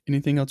 Julie.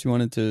 Anything else you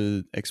wanted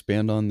to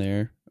expand on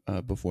there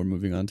before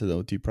moving on to the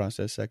OT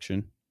process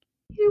section?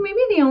 Maybe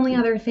the only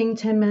other thing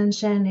to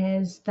mention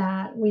is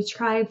that we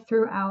tried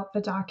throughout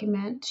the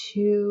document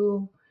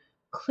to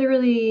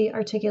clearly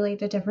articulate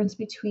the difference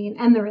between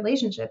and the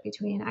relationship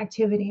between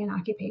activity and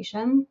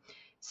occupation,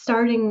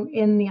 starting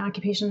in the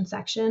occupation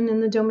section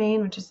in the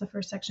domain, which is the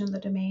first section of the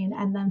domain,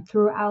 and then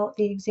throughout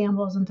the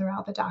examples and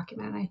throughout the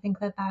document. I think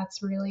that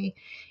that's really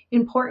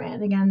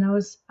important. Again,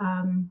 those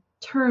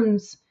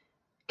terms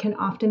can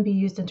often be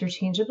used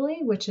interchangeably,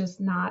 which is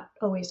not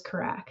always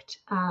correct.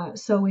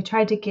 So we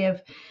tried to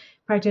give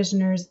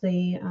practitioners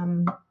the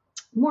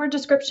more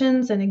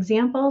descriptions and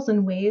examples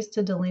and ways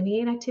to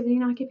delineate activity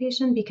and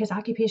occupation, because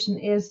occupation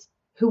is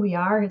who we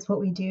are. It's what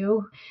we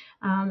do.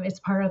 It's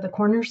part of the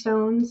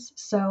cornerstones.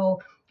 So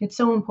it's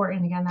so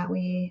important, again, that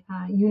we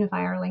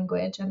unify our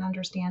language and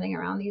understanding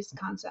around these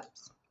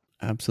concepts.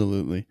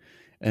 Absolutely.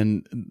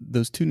 And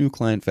those two new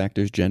client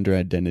factors, gender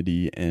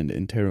identity and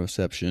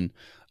interoception,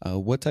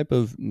 what type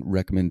of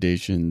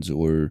recommendations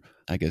or,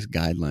 I guess,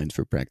 guidelines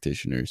for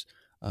practitioners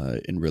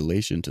in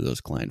relation to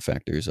those client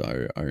factors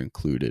are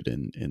included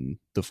in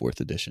the fourth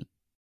edition?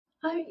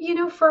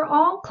 For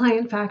all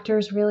client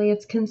factors, really,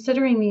 it's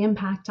considering the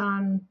impact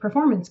on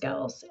performance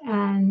skills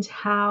and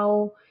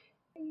how,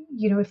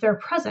 if they're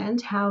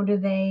present, how do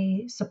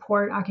they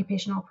support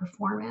occupational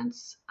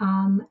performance?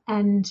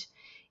 And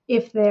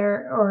if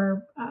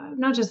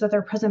not just that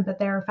they're present, but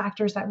there are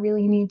factors that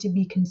really need to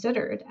be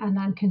considered, and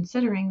then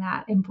considering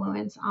that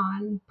influence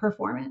on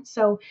performance.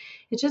 So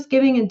it's just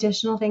giving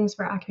additional things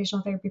for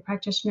occupational therapy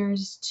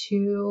practitioners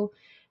to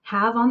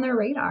have on their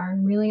radar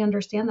and really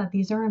understand that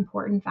these are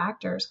important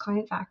factors,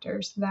 client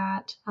factors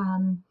that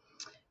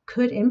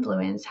could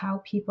influence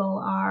how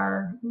people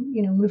are,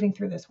 moving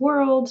through this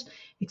world,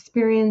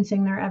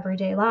 experiencing their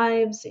everyday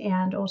lives,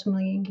 and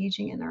ultimately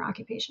engaging in their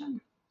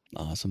occupation.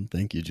 Awesome.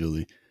 Thank you,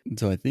 Julie.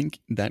 So I think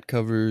that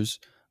covers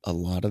a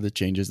lot of the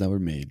changes that were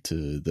made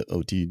to the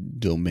OT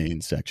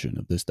domain section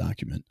of this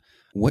document.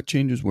 What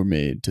changes were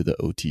made to the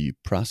OT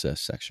process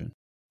section?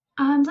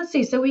 Let's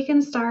see. So we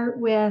can start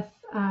with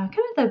kind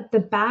of the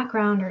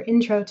background or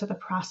intro to the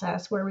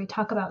process, where we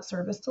talk about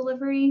service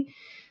delivery.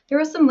 There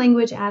was some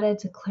language added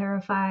to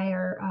clarify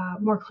or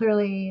more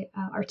clearly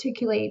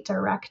articulate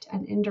direct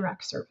and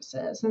indirect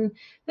services. And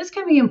this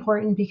can be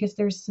important because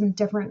there's some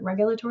different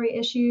regulatory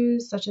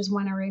issues, such as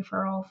when a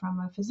referral from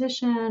a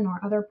physician or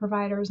other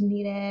providers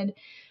needed,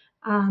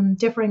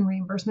 differing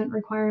reimbursement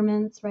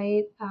requirements,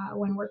 right,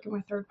 when working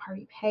with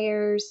third-party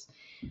payers.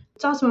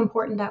 It's also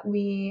important that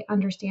we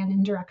understand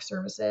indirect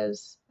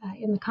services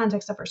in the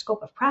context of our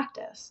scope of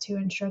practice to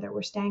ensure that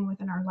we're staying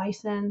within our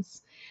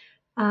license.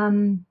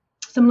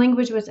 Some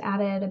language was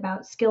added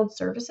about skilled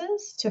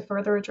services to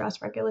further address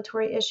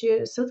regulatory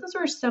issues. So those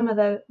are some of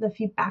the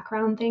few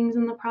background things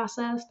in the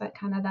process that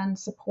kind of then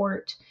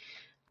support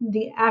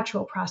the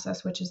actual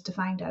process, which is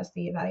defined as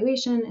the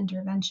evaluation,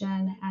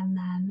 intervention, and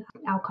then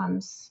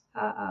outcomes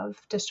of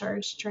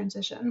discharge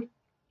transition.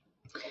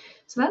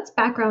 So that's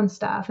background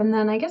stuff. And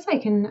then I guess I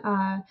can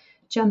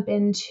jump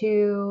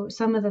into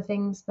some of the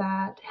things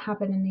that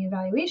happen in the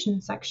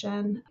evaluation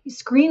section.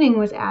 Screening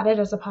was added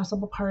as a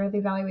possible part of the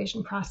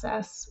evaluation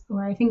process,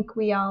 where I think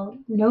we all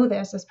know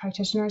this as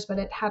practitioners, but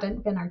it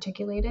hadn't been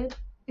articulated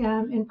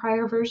in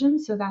prior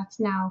versions. So that's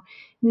now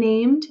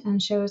named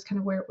and shows kind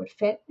of where it would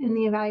fit in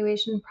the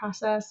evaluation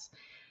process.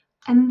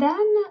 And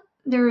then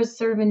there is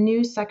sort of a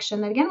new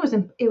section that, again,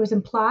 it was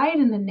implied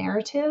in the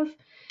narrative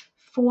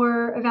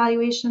for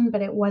evaluation,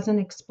 but it wasn't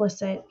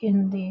explicit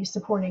in the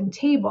supporting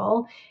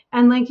table.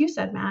 And like you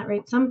said, Matt,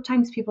 right,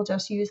 sometimes people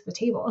just use the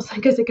tables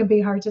because it can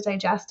be hard to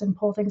digest and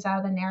pull things out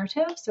of the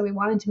narrative. So we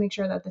wanted to make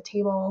sure that the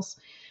tables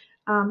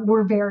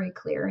were very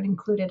clear and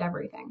included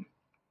everything.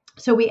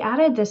 So we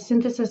added the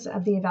synthesis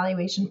of the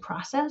evaluation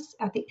process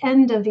at the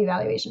end of the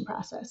evaluation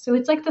process. So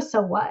it's like the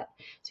so what.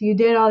 So you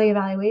did all the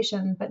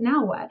evaluation, but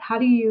now what? How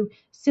do you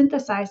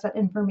synthesize that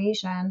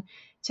information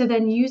to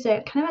then use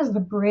it kind of as the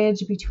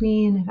bridge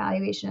between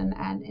evaluation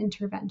and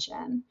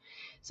intervention?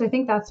 So I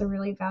think that's a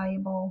really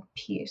valuable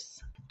piece.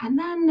 And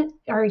then,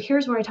 all right,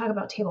 here's where I talk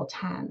about Table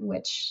 10,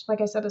 which,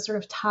 like I said, is sort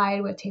of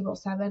tied with Table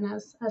 7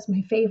 as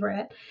my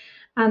favorite.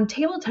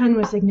 Table 10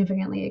 was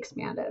significantly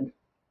expanded.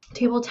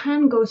 Table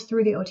 10 goes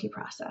through the OT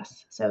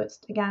process. So it's,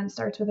 again,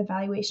 starts with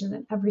evaluation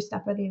and every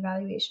step of the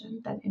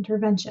evaluation, then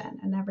intervention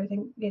and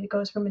everything. It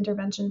goes from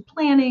intervention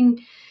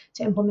planning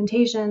to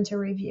implementation to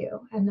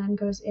review, and then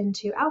goes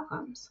into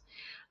outcomes.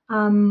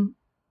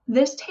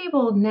 This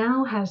table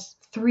now has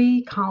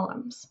 3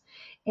 columns,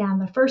 and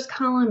the first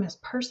column is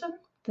person,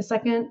 the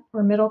second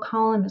or middle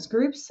column is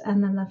groups,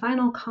 and then the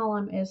final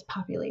column is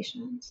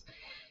populations.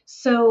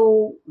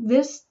 So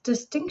this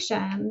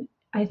distinction,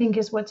 I think,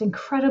 is what's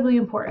incredibly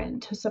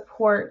important to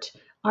support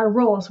our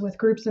roles with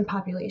groups and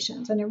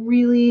populations. And it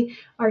really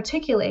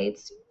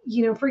articulates,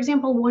 for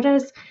example, what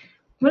does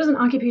an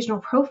occupational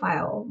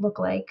profile look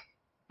like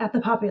at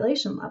the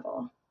population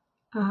level?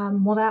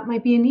 Well, that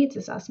might be a needs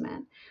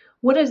assessment.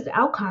 What does the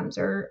outcomes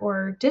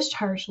or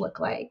discharge look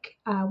like?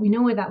 We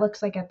know what that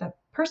looks like at the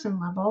person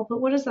level, but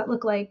what does that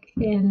look like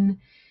in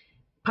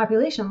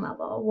population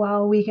level?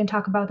 Well, we can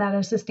talk about that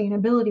as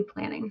sustainability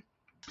planning.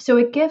 So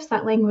it gives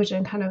that language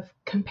and kind of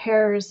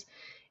compares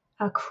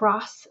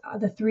across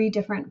the 3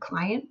 different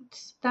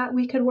clients that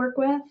we could work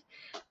with.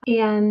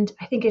 And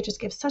I think it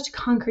just gives such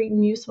concrete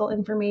and useful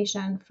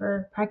information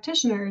for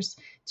practitioners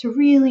to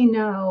really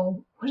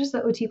know, what does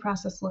the OT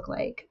process look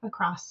like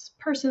across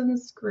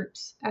persons,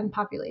 groups, and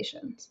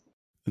populations.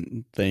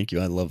 Thank you.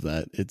 I love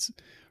that. It's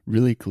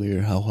really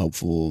clear how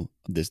helpful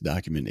this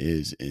document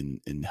is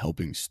in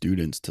helping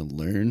students to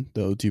learn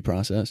the OT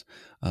process,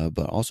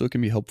 but also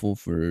can be helpful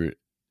for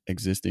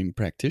existing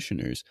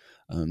practitioners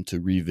to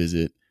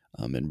revisit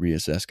and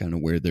reassess kind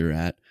of where they're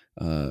at,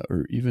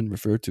 or even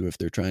refer to if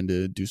they're trying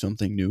to do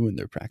something new in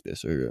their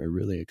practice or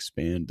really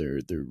expand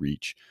their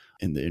reach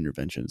in the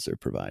interventions they're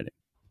providing.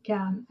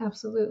 Yeah,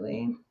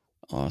 absolutely.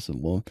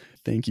 Awesome. Well,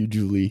 thank you,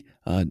 Julie.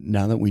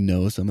 Now that we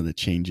know some of the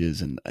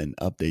changes and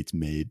updates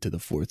made to the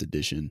 4th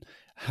edition,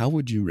 how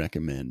would you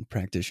recommend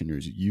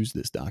practitioners use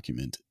this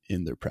document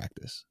in their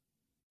practice?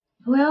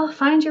 Well,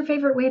 find your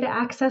favorite way to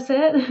access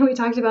it. We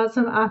talked about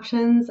some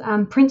options.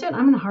 Print it.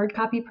 I'm a hard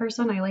copy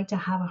person. I like to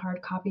have a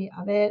hard copy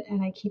of it,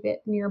 and I keep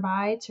it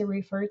nearby to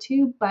refer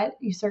to, but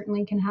you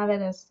certainly can have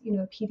it as,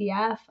 a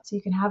PDF. So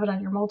you can have it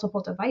on your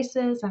multiple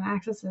devices and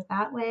access it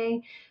that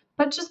way.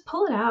 But just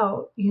pull it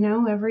out,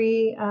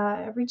 every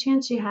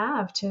chance you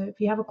have to. If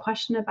you have a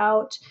question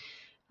about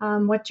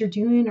what you're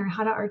doing or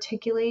how to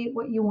articulate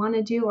what you want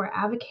to do or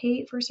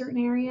advocate for a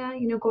certain area,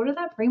 go to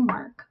that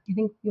framework. I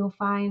think you'll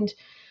find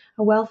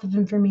a wealth of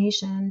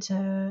information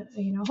to,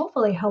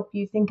 hopefully help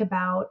you think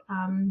about,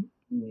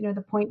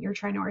 the point you're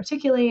trying to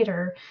articulate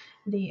or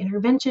the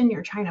intervention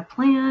you're trying to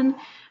plan.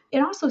 It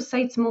also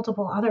cites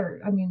multiple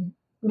other,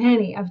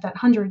 many of that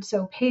 100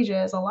 so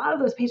pages. A lot of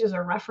those pages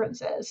are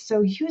references.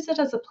 So use it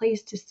as a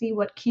place to see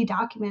what key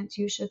documents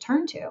you should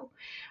turn to.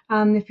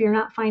 If you're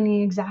not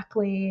finding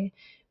exactly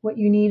what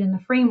you need in the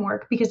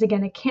framework, because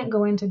again, it can't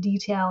go into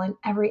detail in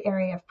every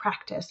area of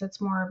practice.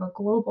 It's more of a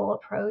global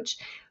approach,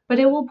 but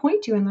it will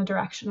point you in the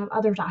direction of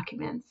other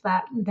documents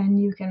that then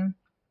you can,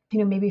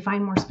 maybe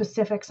find more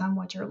specifics on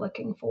what you're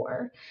looking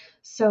for.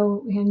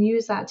 So you can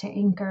use that to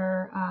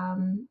anchor,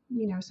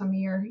 some of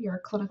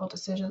your clinical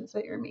decisions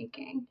that you're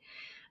making.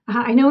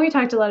 I know we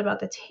talked a lot about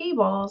the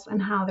tables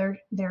and how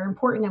they're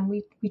important, and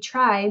we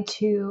tried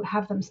to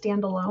have them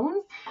stand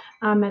alone.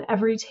 At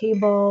every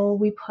table,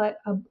 we put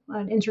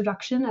an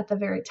introduction at the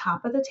very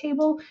top of the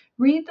table.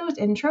 Read those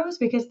intros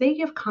because they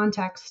give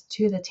context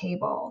to the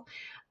table.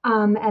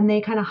 And they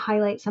kind of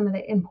highlight some of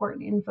the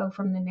important info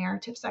from the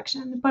narrative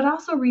section, but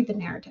also read the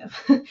narrative.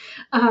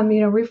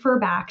 Refer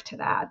back to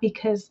that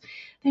because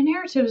the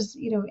narratives,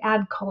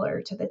 add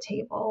color to the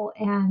table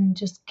and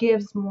just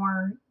gives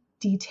more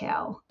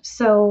detail.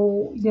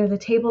 So, the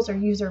tables are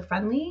user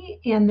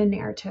friendly and the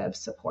narrative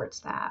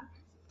supports that.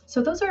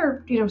 So those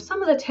are,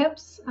 some of the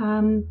tips.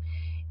 I'll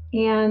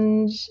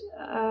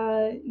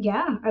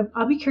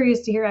be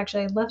curious to hear,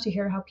 actually, I'd love to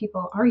hear how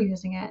people are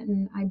using it.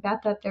 And I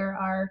bet that there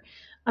are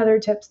other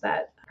tips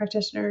that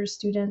practitioners,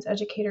 students,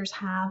 educators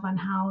have on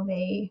how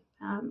they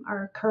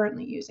are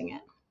currently using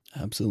it.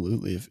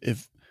 Absolutely.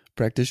 If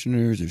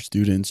practitioners or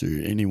students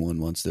or anyone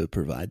wants to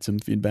provide some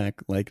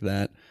feedback like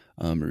that,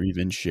 or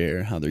even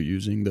share how they're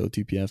using the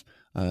OTPF,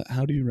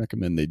 how do you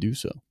recommend they do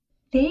so?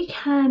 They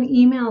can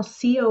email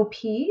COP,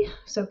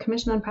 so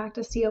Commission on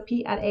Practice COP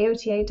at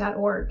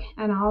AOTA.org,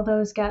 and all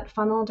those get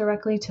funneled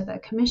directly to the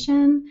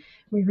commission.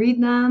 We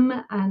read them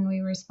and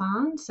we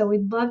respond. So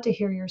we'd love to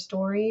hear your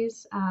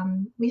stories.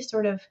 We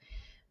sort of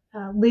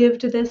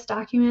lived this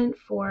document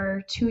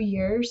for 2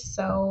 years.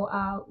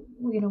 So,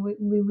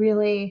 we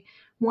really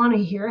want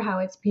to hear how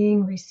it's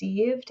being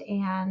received.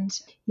 And,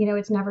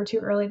 it's never too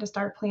early to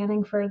start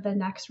planning for the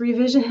next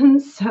revision.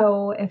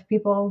 So if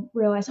people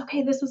realize,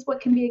 okay, this is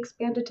what can be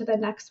expanded to the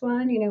next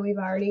one, we've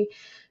already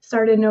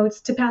started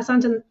notes to pass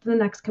on to the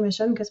next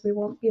commission because we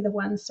won't be the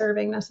ones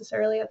serving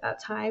necessarily at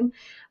that time.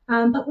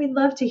 But we'd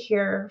love to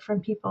hear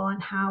from people on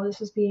how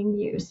this is being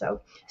used.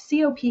 So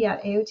COP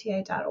at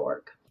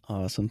AOTA.org.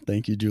 Awesome.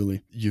 Thank you,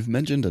 Julie. You've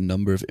mentioned a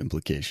number of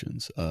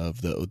implications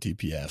of the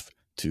OTPF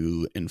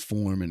to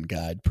inform and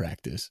guide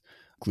practice,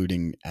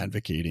 including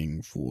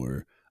advocating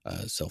for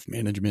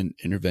self-management,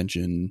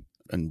 intervention,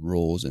 and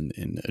roles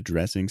in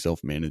addressing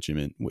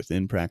self-management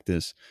within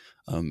practice,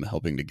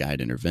 helping to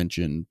guide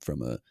intervention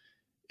from a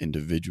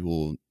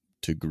individual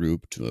to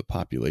group to a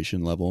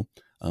population level.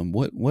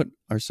 What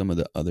are some of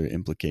the other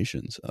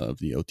implications of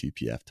the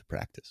OTPF to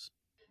practice?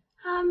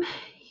 Um,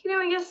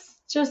 I guess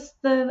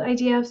just the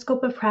idea of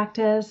scope of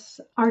practice,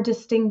 our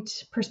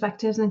distinct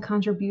perspectives and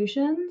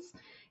contributions.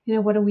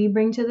 What do we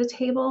bring to the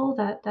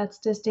table that's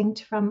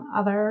distinct from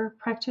other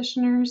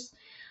practitioners?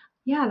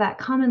 Yeah, that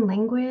common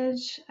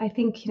language. I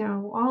think,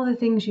 all the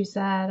things you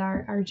said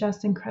are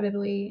just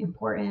incredibly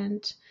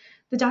important.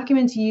 The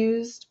documents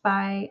used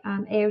by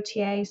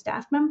AOTA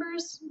staff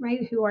members,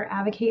 right, who are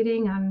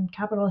advocating on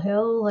Capitol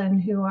Hill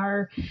and who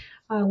are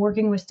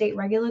working with state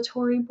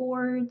regulatory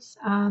boards.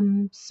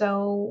 The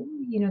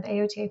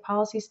AOTA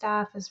policy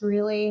staff is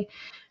really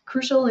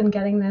crucial in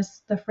getting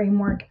the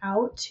framework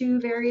out to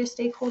various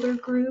stakeholder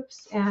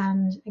groups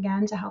and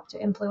again to help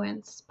to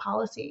influence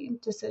policy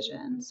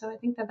decisions. So I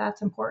think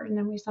that's important,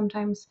 and we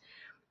sometimes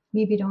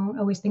maybe don't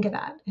always think of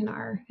that in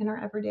our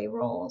everyday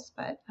roles.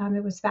 But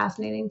it was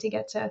fascinating to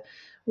get to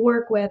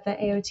work with the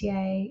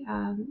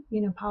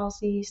AOTA,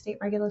 policy, state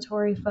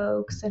regulatory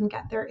folks, and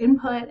get their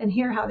input and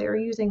hear how they were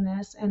using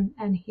this,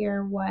 and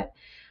hear what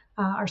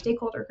our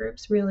stakeholder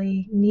groups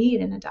really need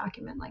in a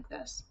document like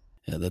this.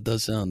 Yeah, that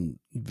does sound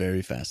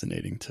very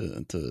fascinating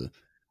to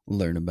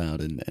learn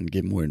about and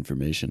get more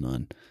information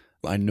on.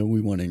 I know we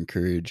want to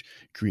encourage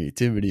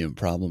creativity and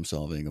problem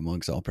solving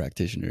amongst all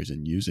practitioners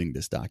in using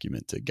this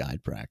document to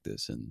guide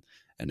practice and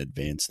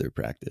advance their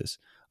practice.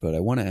 But I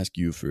want to ask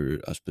you for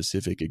a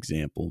specific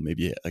example,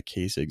 maybe a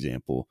case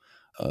example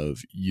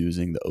of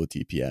using the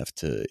OTPF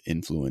to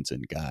influence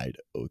and guide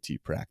OT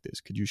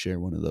practice. Could you share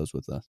one of those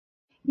with us?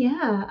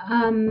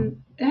 Yeah,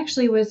 it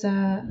actually was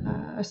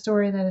a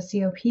story that a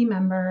COP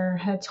member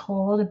had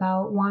told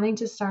about wanting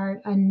to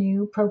start a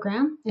new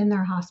program in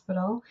their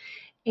hospital,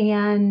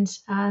 and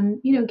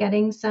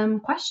getting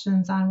some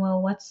questions on,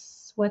 well,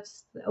 what's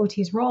the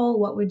OT's role?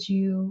 What would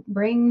you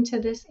bring to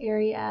this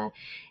area?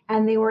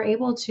 And they were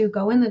able to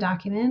go in the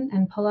document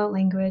and pull out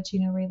language,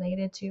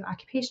 related to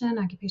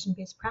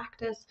occupation-based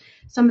practice,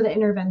 some of the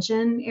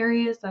intervention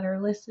areas that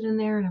are listed in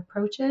there and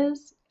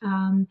approaches,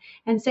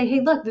 and say,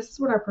 hey, look, this is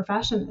what our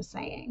profession is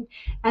saying.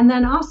 And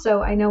then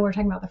also, I know we're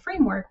talking about the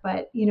framework,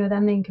 but,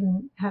 then they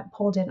can have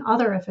pulled in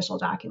other official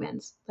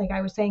documents. Like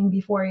I was saying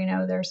before,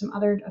 there's some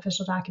other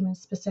official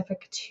documents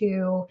specific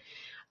to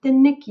the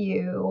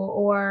NICU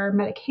or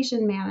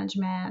medication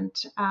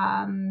management,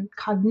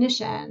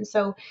 cognition.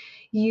 So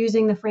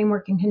using the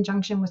framework in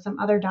conjunction with some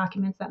other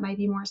documents that might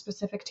be more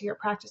specific to your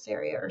practice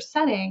area or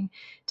setting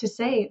to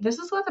say, this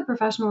is what the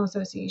professional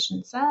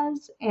association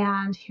says,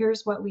 and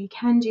here's what we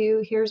can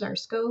do, here's our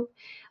scope,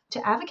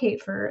 to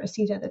advocate for a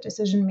seat at the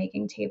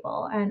decision-making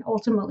table. And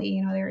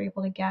ultimately, they were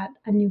able to get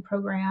a new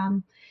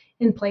program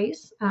in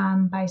place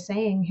by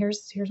saying,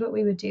 here's what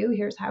we would do,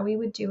 here's how we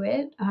would do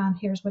it,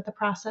 here's what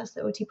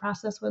the OT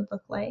process would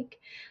look like.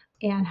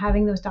 And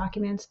having those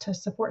documents to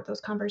support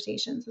those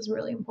conversations is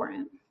really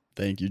important.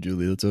 Thank you,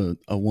 Julie. That's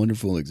a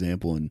wonderful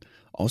example, and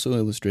also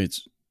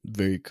illustrates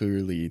very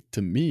clearly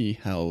to me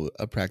how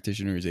a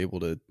practitioner is able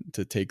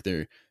to take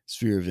their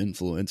sphere of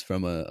influence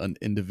from an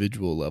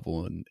individual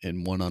level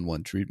in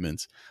one-on-one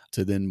treatments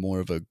to then more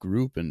of a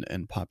group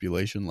and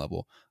population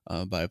level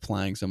by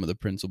applying some of the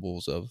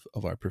principles of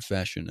our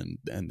profession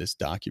and this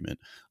document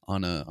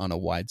on a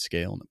wide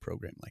scale in a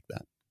program like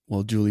that.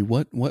 Well, Julie,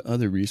 what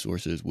other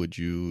resources would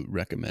you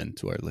recommend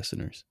to our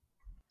listeners?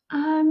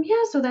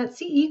 So that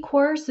CE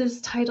course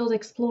is titled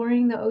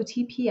Exploring the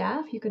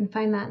OTPF. You can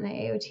find that in the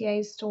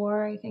AOTA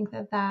store. I think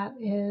that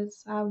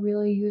is a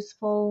really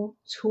useful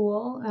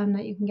tool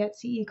that you can get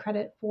CE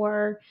credit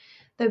for.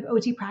 The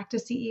OT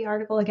Practice CE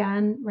article,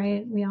 again,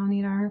 right? We all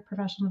need our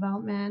professional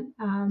development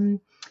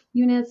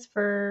units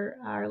for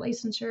our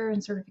licensure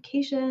and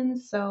certifications.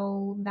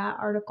 So that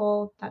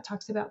article that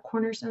talks about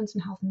cornerstones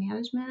in health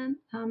management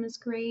is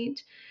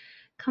great.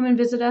 Come and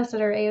visit us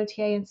at our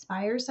AOTA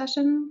Inspire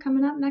session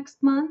coming up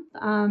next month.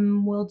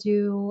 We'll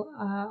do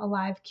a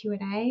live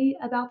Q&A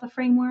about the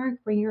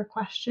framework. Bring your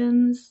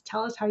questions.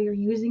 Tell us how you're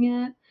using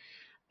it.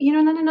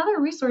 And then another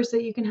resource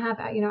that you can have,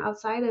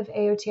 outside of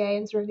AOTA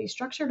and sort of these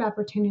structured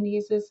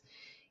opportunities is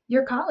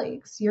your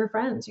colleagues, your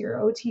friends,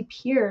 your OT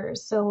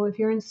peers. So if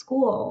you're in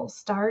school,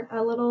 start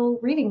a little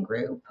reading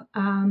group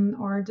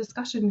or a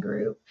discussion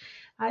group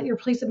at your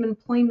place of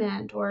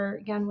employment, or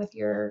again, with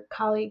your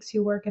colleagues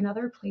who work in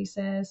other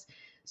places.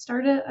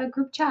 Start a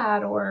group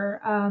chat or,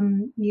 a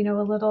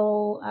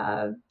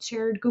little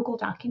shared Google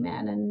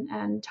document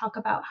and talk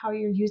about how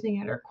you're using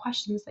it or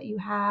questions that you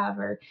have,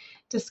 or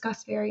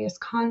discuss various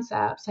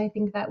concepts. I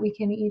think that we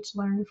can each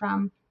learn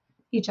from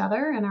each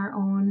other and our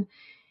own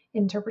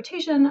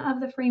interpretation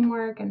of the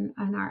framework and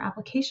our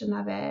application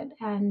of it,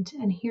 and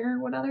hear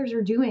what others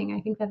are doing.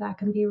 I think that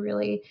can be a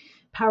really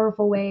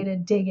powerful way to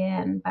dig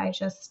in by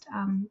just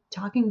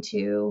talking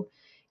to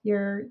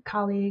your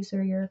colleagues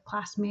or your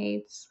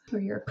classmates or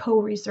your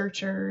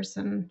co-researchers,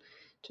 and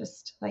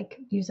just like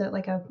use it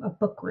like a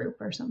book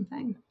group or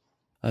something.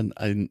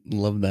 I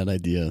love that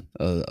idea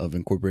of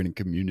incorporating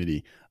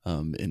community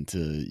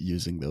into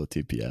using the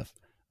OTPF.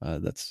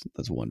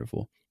 That's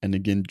wonderful. And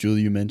again,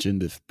 Julie, you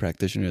mentioned if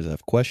practitioners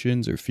have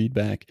questions or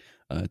feedback,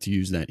 to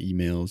use that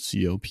email,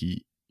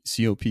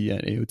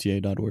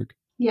 cop@aota.org.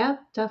 Yeah,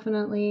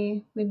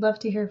 definitely. We'd love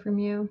to hear from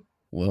you.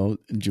 Well,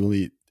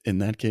 Julie, in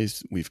that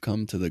case, we've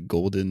come to the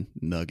golden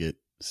nugget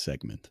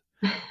segment.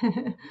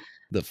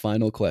 The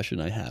final question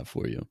I have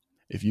for you.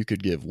 If you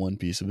could give one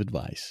piece of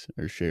advice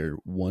or share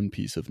one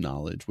piece of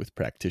knowledge with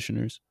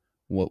practitioners,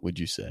 what would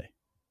you say?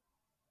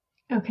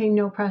 Okay,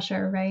 no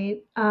pressure, right?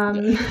 I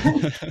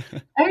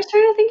was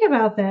trying to think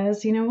about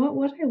this,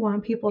 what I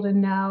want people to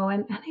know.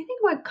 And I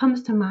think what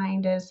comes to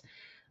mind is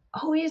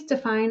always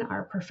define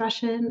our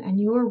profession and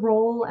your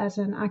role as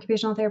an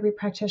occupational therapy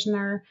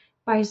practitioner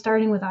by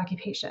starting with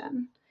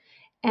occupation,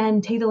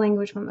 and take the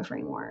language from the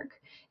framework.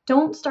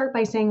 Don't start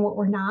by saying what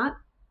we're not,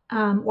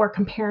 or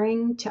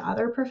comparing to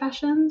other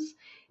professions,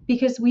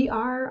 because we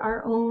are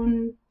our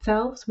own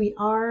selves. We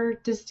are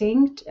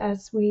distinct,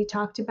 as we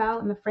talked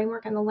about in the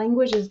framework, and the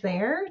language is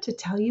there to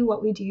tell you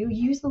what we do.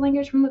 Use the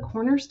language from the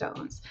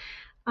cornerstones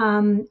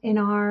in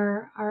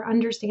our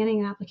understanding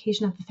and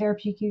application of the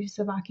therapeutic use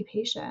of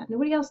occupation.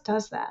 Nobody else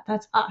does that.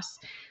 That's us.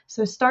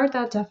 So start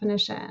that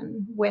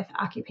definition with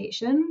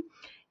occupation.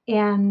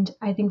 And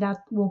I think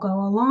that will go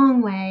a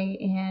long way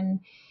in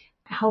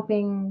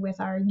helping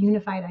with our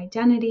unified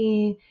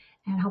identity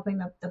and helping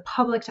the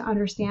public to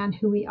understand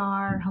who we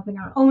are, helping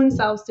our own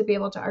selves to be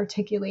able to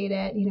articulate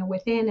it,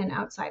 within and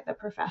outside the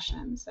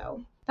profession.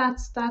 So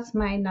that's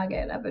my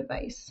nugget of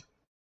advice.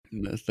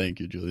 Thank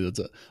you, Julie.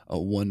 That's a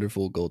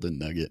wonderful golden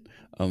nugget,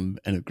 and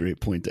a great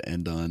point to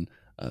end on.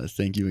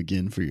 Thank you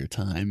again for your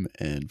time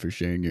and for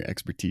sharing your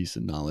expertise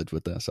and knowledge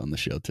with us on the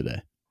show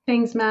today.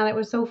 Thanks, Matt. It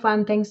was so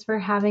fun. Thanks for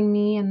having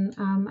me. And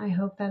I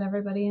hope that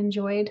everybody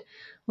enjoyed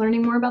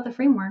learning more about the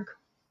framework.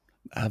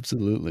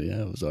 Absolutely.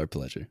 Yeah, it was our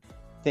pleasure.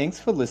 Thanks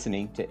for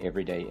listening to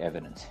Everyday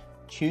Evidence.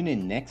 Tune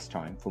in next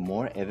time for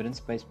more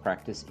evidence-based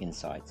practice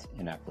insights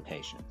and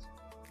applications.